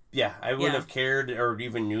 Yeah, I wouldn't have cared or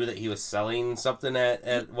even knew that he was selling something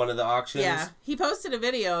at one of the auctions. Yeah, he posted a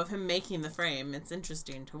video of him making the frame. It's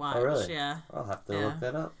interesting to watch. Oh, really? Yeah. I'll have to look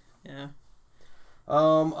that up. Yeah.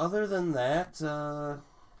 Other than that,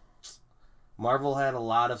 Marvel had a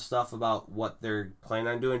lot of stuff about what they're planning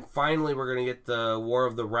on doing. Finally, we're going to get the War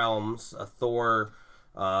of the Realms, a Thor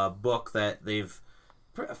book that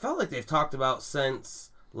I felt like they've talked about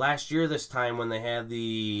since last year this time when they had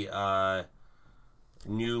the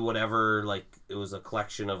new whatever, like it was a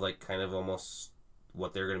collection of like kind of almost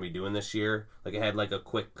what they're going to be doing this year. Like it had like a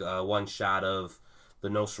quick one shot of the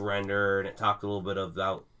No Surrender, and it talked a little bit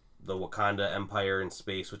about the Wakanda Empire in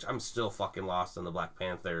space, which I'm still fucking lost on the Black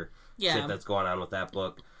Panther shit that's going on with that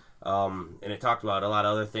book. And it talked about a lot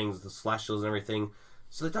of other things, the Celestials and everything.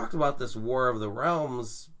 So they talked about this War of the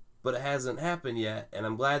Realms, but it hasn't happened yet, and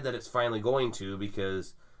I'm glad that it's finally going to,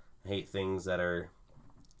 because I hate things that are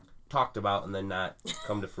talked about and then not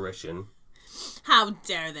come to fruition. How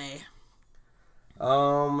dare they?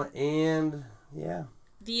 And yeah.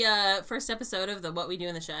 The first episode of the What We Do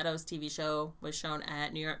in the Shadows TV show was shown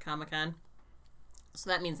at New York Comic Con.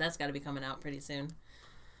 So that means that's got to be coming out pretty soon.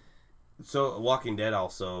 So Walking Dead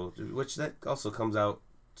also, which that also comes out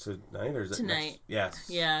tonight, or is it tonight? Next? Yes.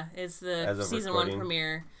 Yeah, it's the season recording. 1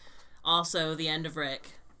 premiere. Also, the end of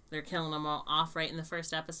Rick. They're killing them all off right in the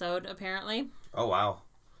first episode, apparently. Oh, wow.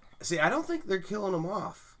 See, I don't think they're killing him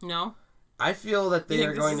off. No? I feel that they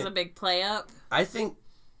are going to... this is a big play up? I think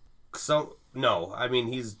so. No, I mean,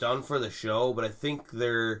 he's done for the show, but I think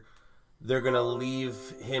they're going to leave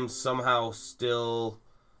him somehow still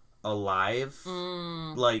alive.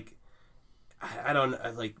 Like, I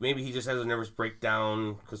don't... Like, maybe he just has a nervous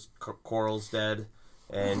breakdown because Coral's dead,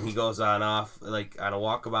 and he goes on a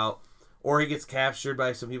walkabout. Or he gets captured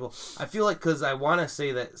by some people. I feel like, because I want to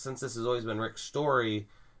say that since this has always been Rick's story,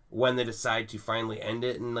 when they decide to finally end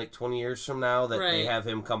it in like 20 years from now, that they have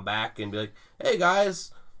him come back and be like, hey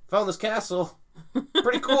guys, found this castle.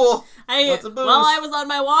 Pretty cool. Lots of booze. While I was on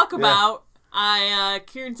my walkabout, I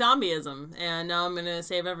cured zombieism, and now I'm going to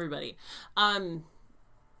save everybody.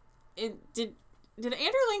 Did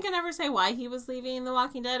Andrew Lincoln ever say why he was leaving The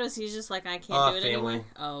Walking Dead? Was he just like, I can't do it anymore?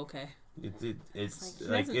 Oh, okay.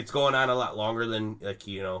 It's going on a lot longer than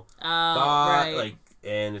thought. Right. Like,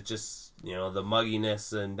 and it's just the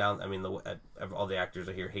mugginess and down. I mean, all the actors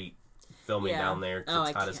I hear hate filming down there because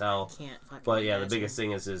it's hot as hell. But yeah, the biggest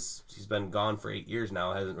thing is he's been gone for 8 years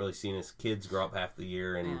now. Hasn't really seen his kids grow up half the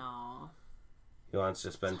year, and he wants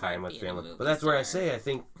to spend time with family. But that's where I say I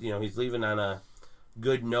think he's leaving on a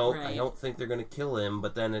good note. Right. I don't think they're going to kill him,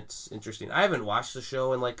 but then it's interesting. I haven't watched the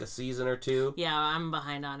show in like a season or two. Yeah, I'm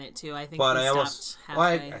behind on it too. I think but we stopped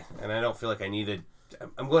halfway. And I don't feel like I needed...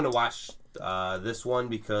 I'm going to watch this one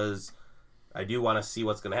because I do want to see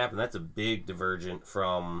what's going to happen. That's a big divergent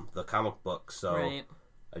from the comic book, so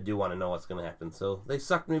I do want to know what's going to happen. So they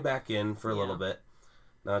sucked me back in for a little bit.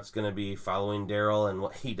 Now it's going to be following Daryl and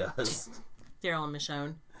what he does. Daryl and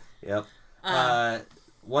Michonne. Yep.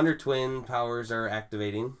 Wonder Twin powers are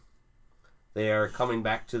activating. They are coming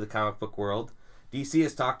back to the comic book world. DC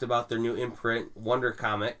has talked about their new imprint, Wonder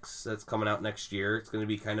Comics, that's coming out next year. It's going to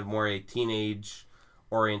be kind of more a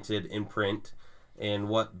teenage-oriented imprint. And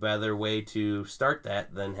what better way to start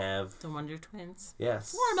that than have... The Wonder Twins.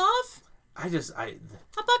 Yes. Warm off. A bucket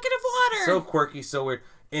of water. So quirky, so weird.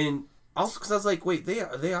 And also because I was like, wait, they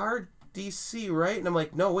are DC, right? And I'm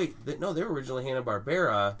like, no, wait, no, they were originally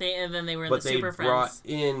Hanna-Barbera. And then they were in the Super Friends. Brought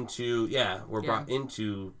into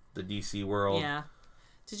the DC world. Yeah.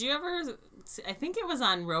 Did you ever... I think it was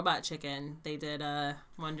on Robot Chicken. They did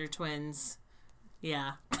Wonder Twins.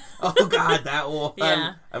 Yeah. Oh, God, that one.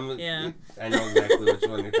 Yeah. I know exactly which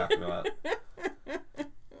one you're talking about.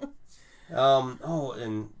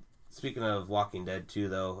 And speaking of Walking Dead, too,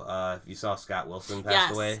 though, if you saw Scott Wilson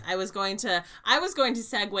passed away. I was going to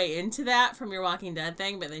segue into that from your Walking Dead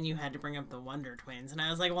thing, but then you had to bring up the Wonder Twins, and I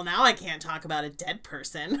was like, well, now I can't talk about a dead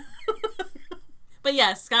person. But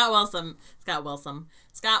yes, Scott Wilson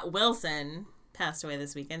passed away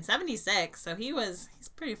this weekend. 76, so he's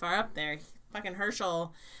pretty far up there. Fucking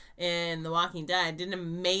Herschel in The Walking Dead did an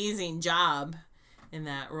amazing job in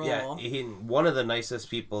that role. Yeah, one of the nicest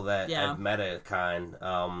people that Yeah. I've met at a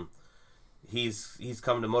con. He's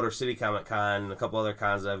come to Motor City Comic Con and a couple other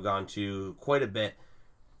cons that I've gone to quite a bit.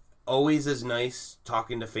 Always is nice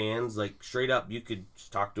talking to fans. Like, straight up, you could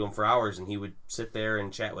just talk to him for hours and he would sit there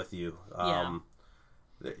and chat with you.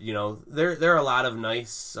 You know, there are a lot of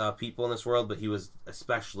nice people in this world, but he was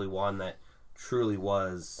especially one that truly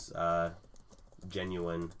was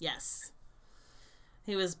genuine. Yes.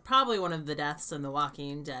 He was probably one of the deaths in The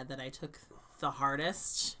Walking Dead that I took the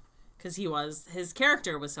hardest, because his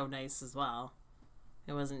character was so nice as well.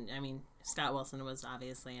 It wasn't, I mean, Scott Wilson was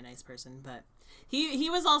obviously a nice person, but he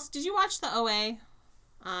was also, did you watch the OA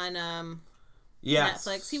on Yes.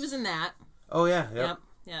 Netflix? He was in that. Oh, yeah. Yep.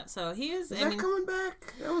 Yeah, so he is. Is that coming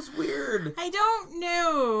back? That was weird. I don't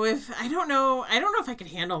know if I could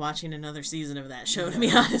handle watching another season of that show, to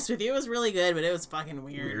be honest with you. It was really good, but it was fucking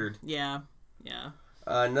weird. Yeah.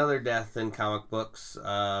 Another death in comic books.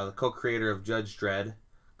 The co-creator of Judge Dredd,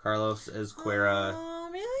 Carlos Ezquerra,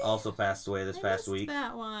 really? also passed away this past week.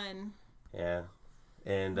 That one. Yeah.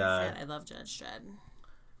 And I love Judge Dredd.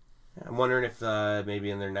 I'm wondering if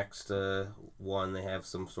maybe in their next one they have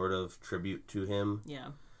some sort of tribute to him.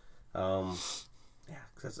 Yeah. Yeah,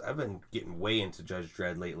 because I've been getting way into Judge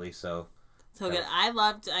Dredd lately, so. So good. I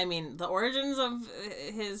loved, the origins of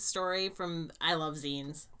his story I love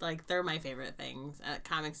zines. Like, they're my favorite things.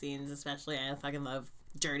 Comic zines, especially. I fucking love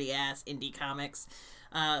dirty-ass indie comics.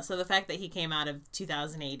 So the fact that he came out of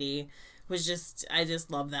 2000 AD was I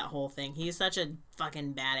just love that whole thing. He's such a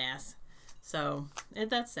fucking badass. So,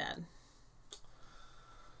 that's sad.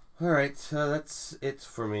 All right, that's it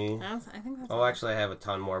for me. I think that's actually, I have a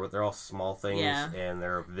ton more, but they're all small things, and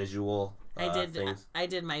they're visual things. I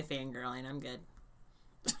did my fangirling. I'm good.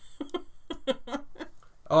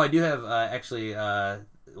 I do have,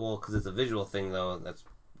 because it's a visual thing, though, that's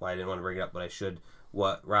why I didn't want to bring it up, but I should,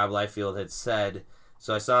 what Rob Liefeld had said.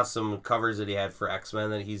 So I saw some covers that he had for X-Men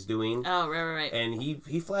that he's doing. Oh, right. And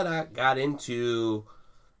he flat out got into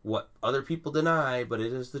what other people deny, but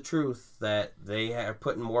it is the truth, that they are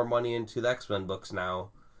putting more money into the X-Men books now.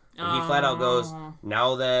 And he flat out goes,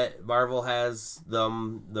 now that Marvel has the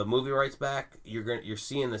movie rights back, you're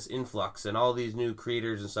seeing this influx, and all these new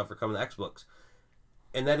creators and stuff are coming to X books.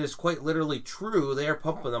 And that is quite literally true. They are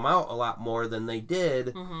pumping them out a lot more than they did.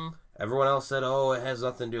 Mm-hmm. Everyone else said, it has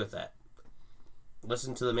nothing to do with that.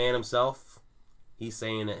 Listen to the man himself. He's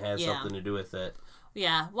saying it has something to do with it.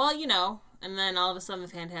 Yeah, well, and then all of a sudden the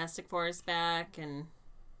Fantastic Four is back and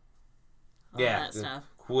all that stuff.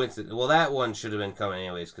 Coincidence. Well, that one should have been coming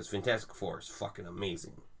anyways, because Fantastic Four is fucking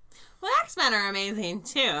amazing. Well, X-Men are amazing,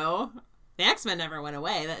 too. The X-Men never went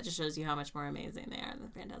away. That just shows you how much more amazing they are than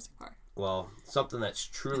the Fantastic Four. Well, something that's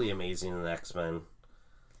truly amazing in the X-Men.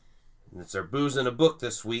 And it's our booze in a book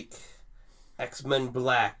this week. X-Men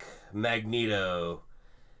Black, Magneto.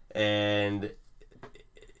 And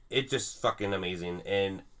it's just fucking amazing.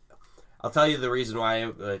 And I'll tell you the reason why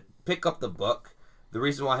I pick up the book. The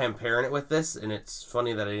reason why I'm pairing it with this, and it's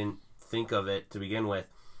funny that I didn't think of it to begin with.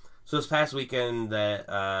 So this past weekend that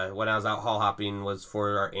when I was out hall hopping was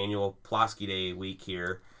for our annual Pulaski Day week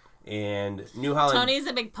here. And New Holland... Tony's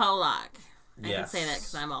a big Polak. I can say that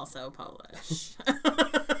because I'm also Polish.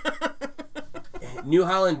 New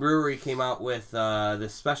Holland Brewery came out with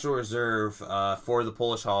this special reserve for the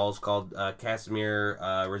Polish halls called Casimir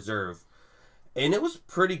Reserve. And it was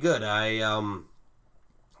pretty good. I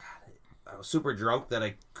was super drunk that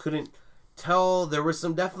I couldn't tell. There was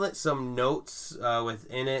some notes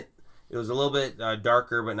within it. It was a little bit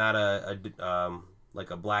darker, but not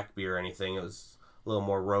like a black beer or anything. It was a little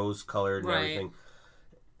more rose colored and everything.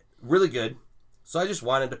 Really good. So I just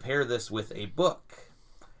wanted to pair this with a book.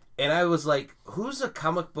 And I was like, who's a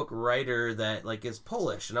comic book writer that like is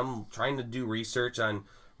Polish? And I'm trying to do research on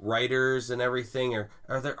writers and everything, or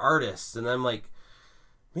are there artists? And I'm like,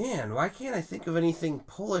 man, why can't I think of anything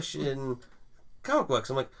Polish in comic books?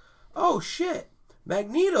 I'm like, oh shit,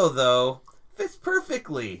 Magneto though fits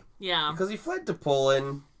perfectly. Yeah, because he fled to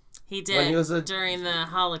Poland. He did when he was during the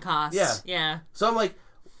Holocaust. Yeah. So I'm like,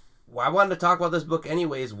 well, I wanted to talk about this book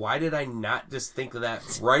anyways. Why did I not just think of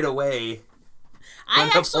that right away? I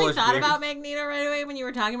actually thought about Magneto right away when you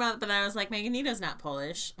were talking about it, but I was like, Magneto's not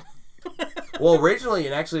Polish. Well, originally,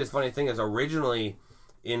 and actually, the funny thing is, originally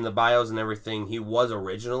in the bios and everything, he was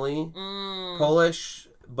originally Polish,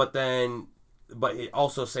 but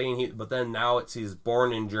also saying but then now he's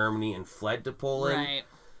born in Germany and fled to Poland. Right.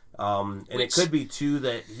 And it could be too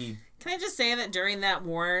that he. Can I just say that during that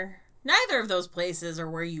war, Neither of those places are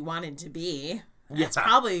where you wanted to be. That's Yeah.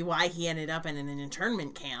 probably why he ended up in an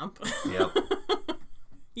internment camp. Yep.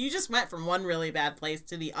 You just went from one really bad place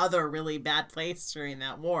to the other really bad place during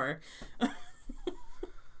that war.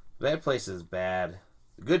 Bad place is bad.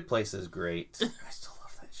 The Good Place is great. I still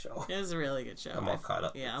love that show. It was a really good show. I'm all caught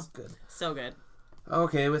up. Yeah. It's good. So good.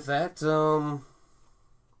 Okay, with that,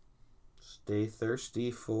 stay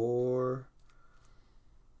thirsty for...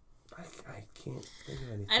 I can't think of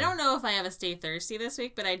anything. I don't know if I have a stay thirsty this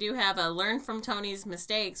week, but I do have a learn from Tony's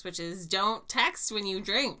mistakes, which is don't text when you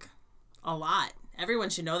drink. A lot. Everyone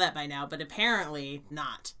should know that by now, but apparently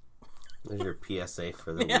not. There's your PSA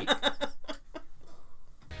for the week.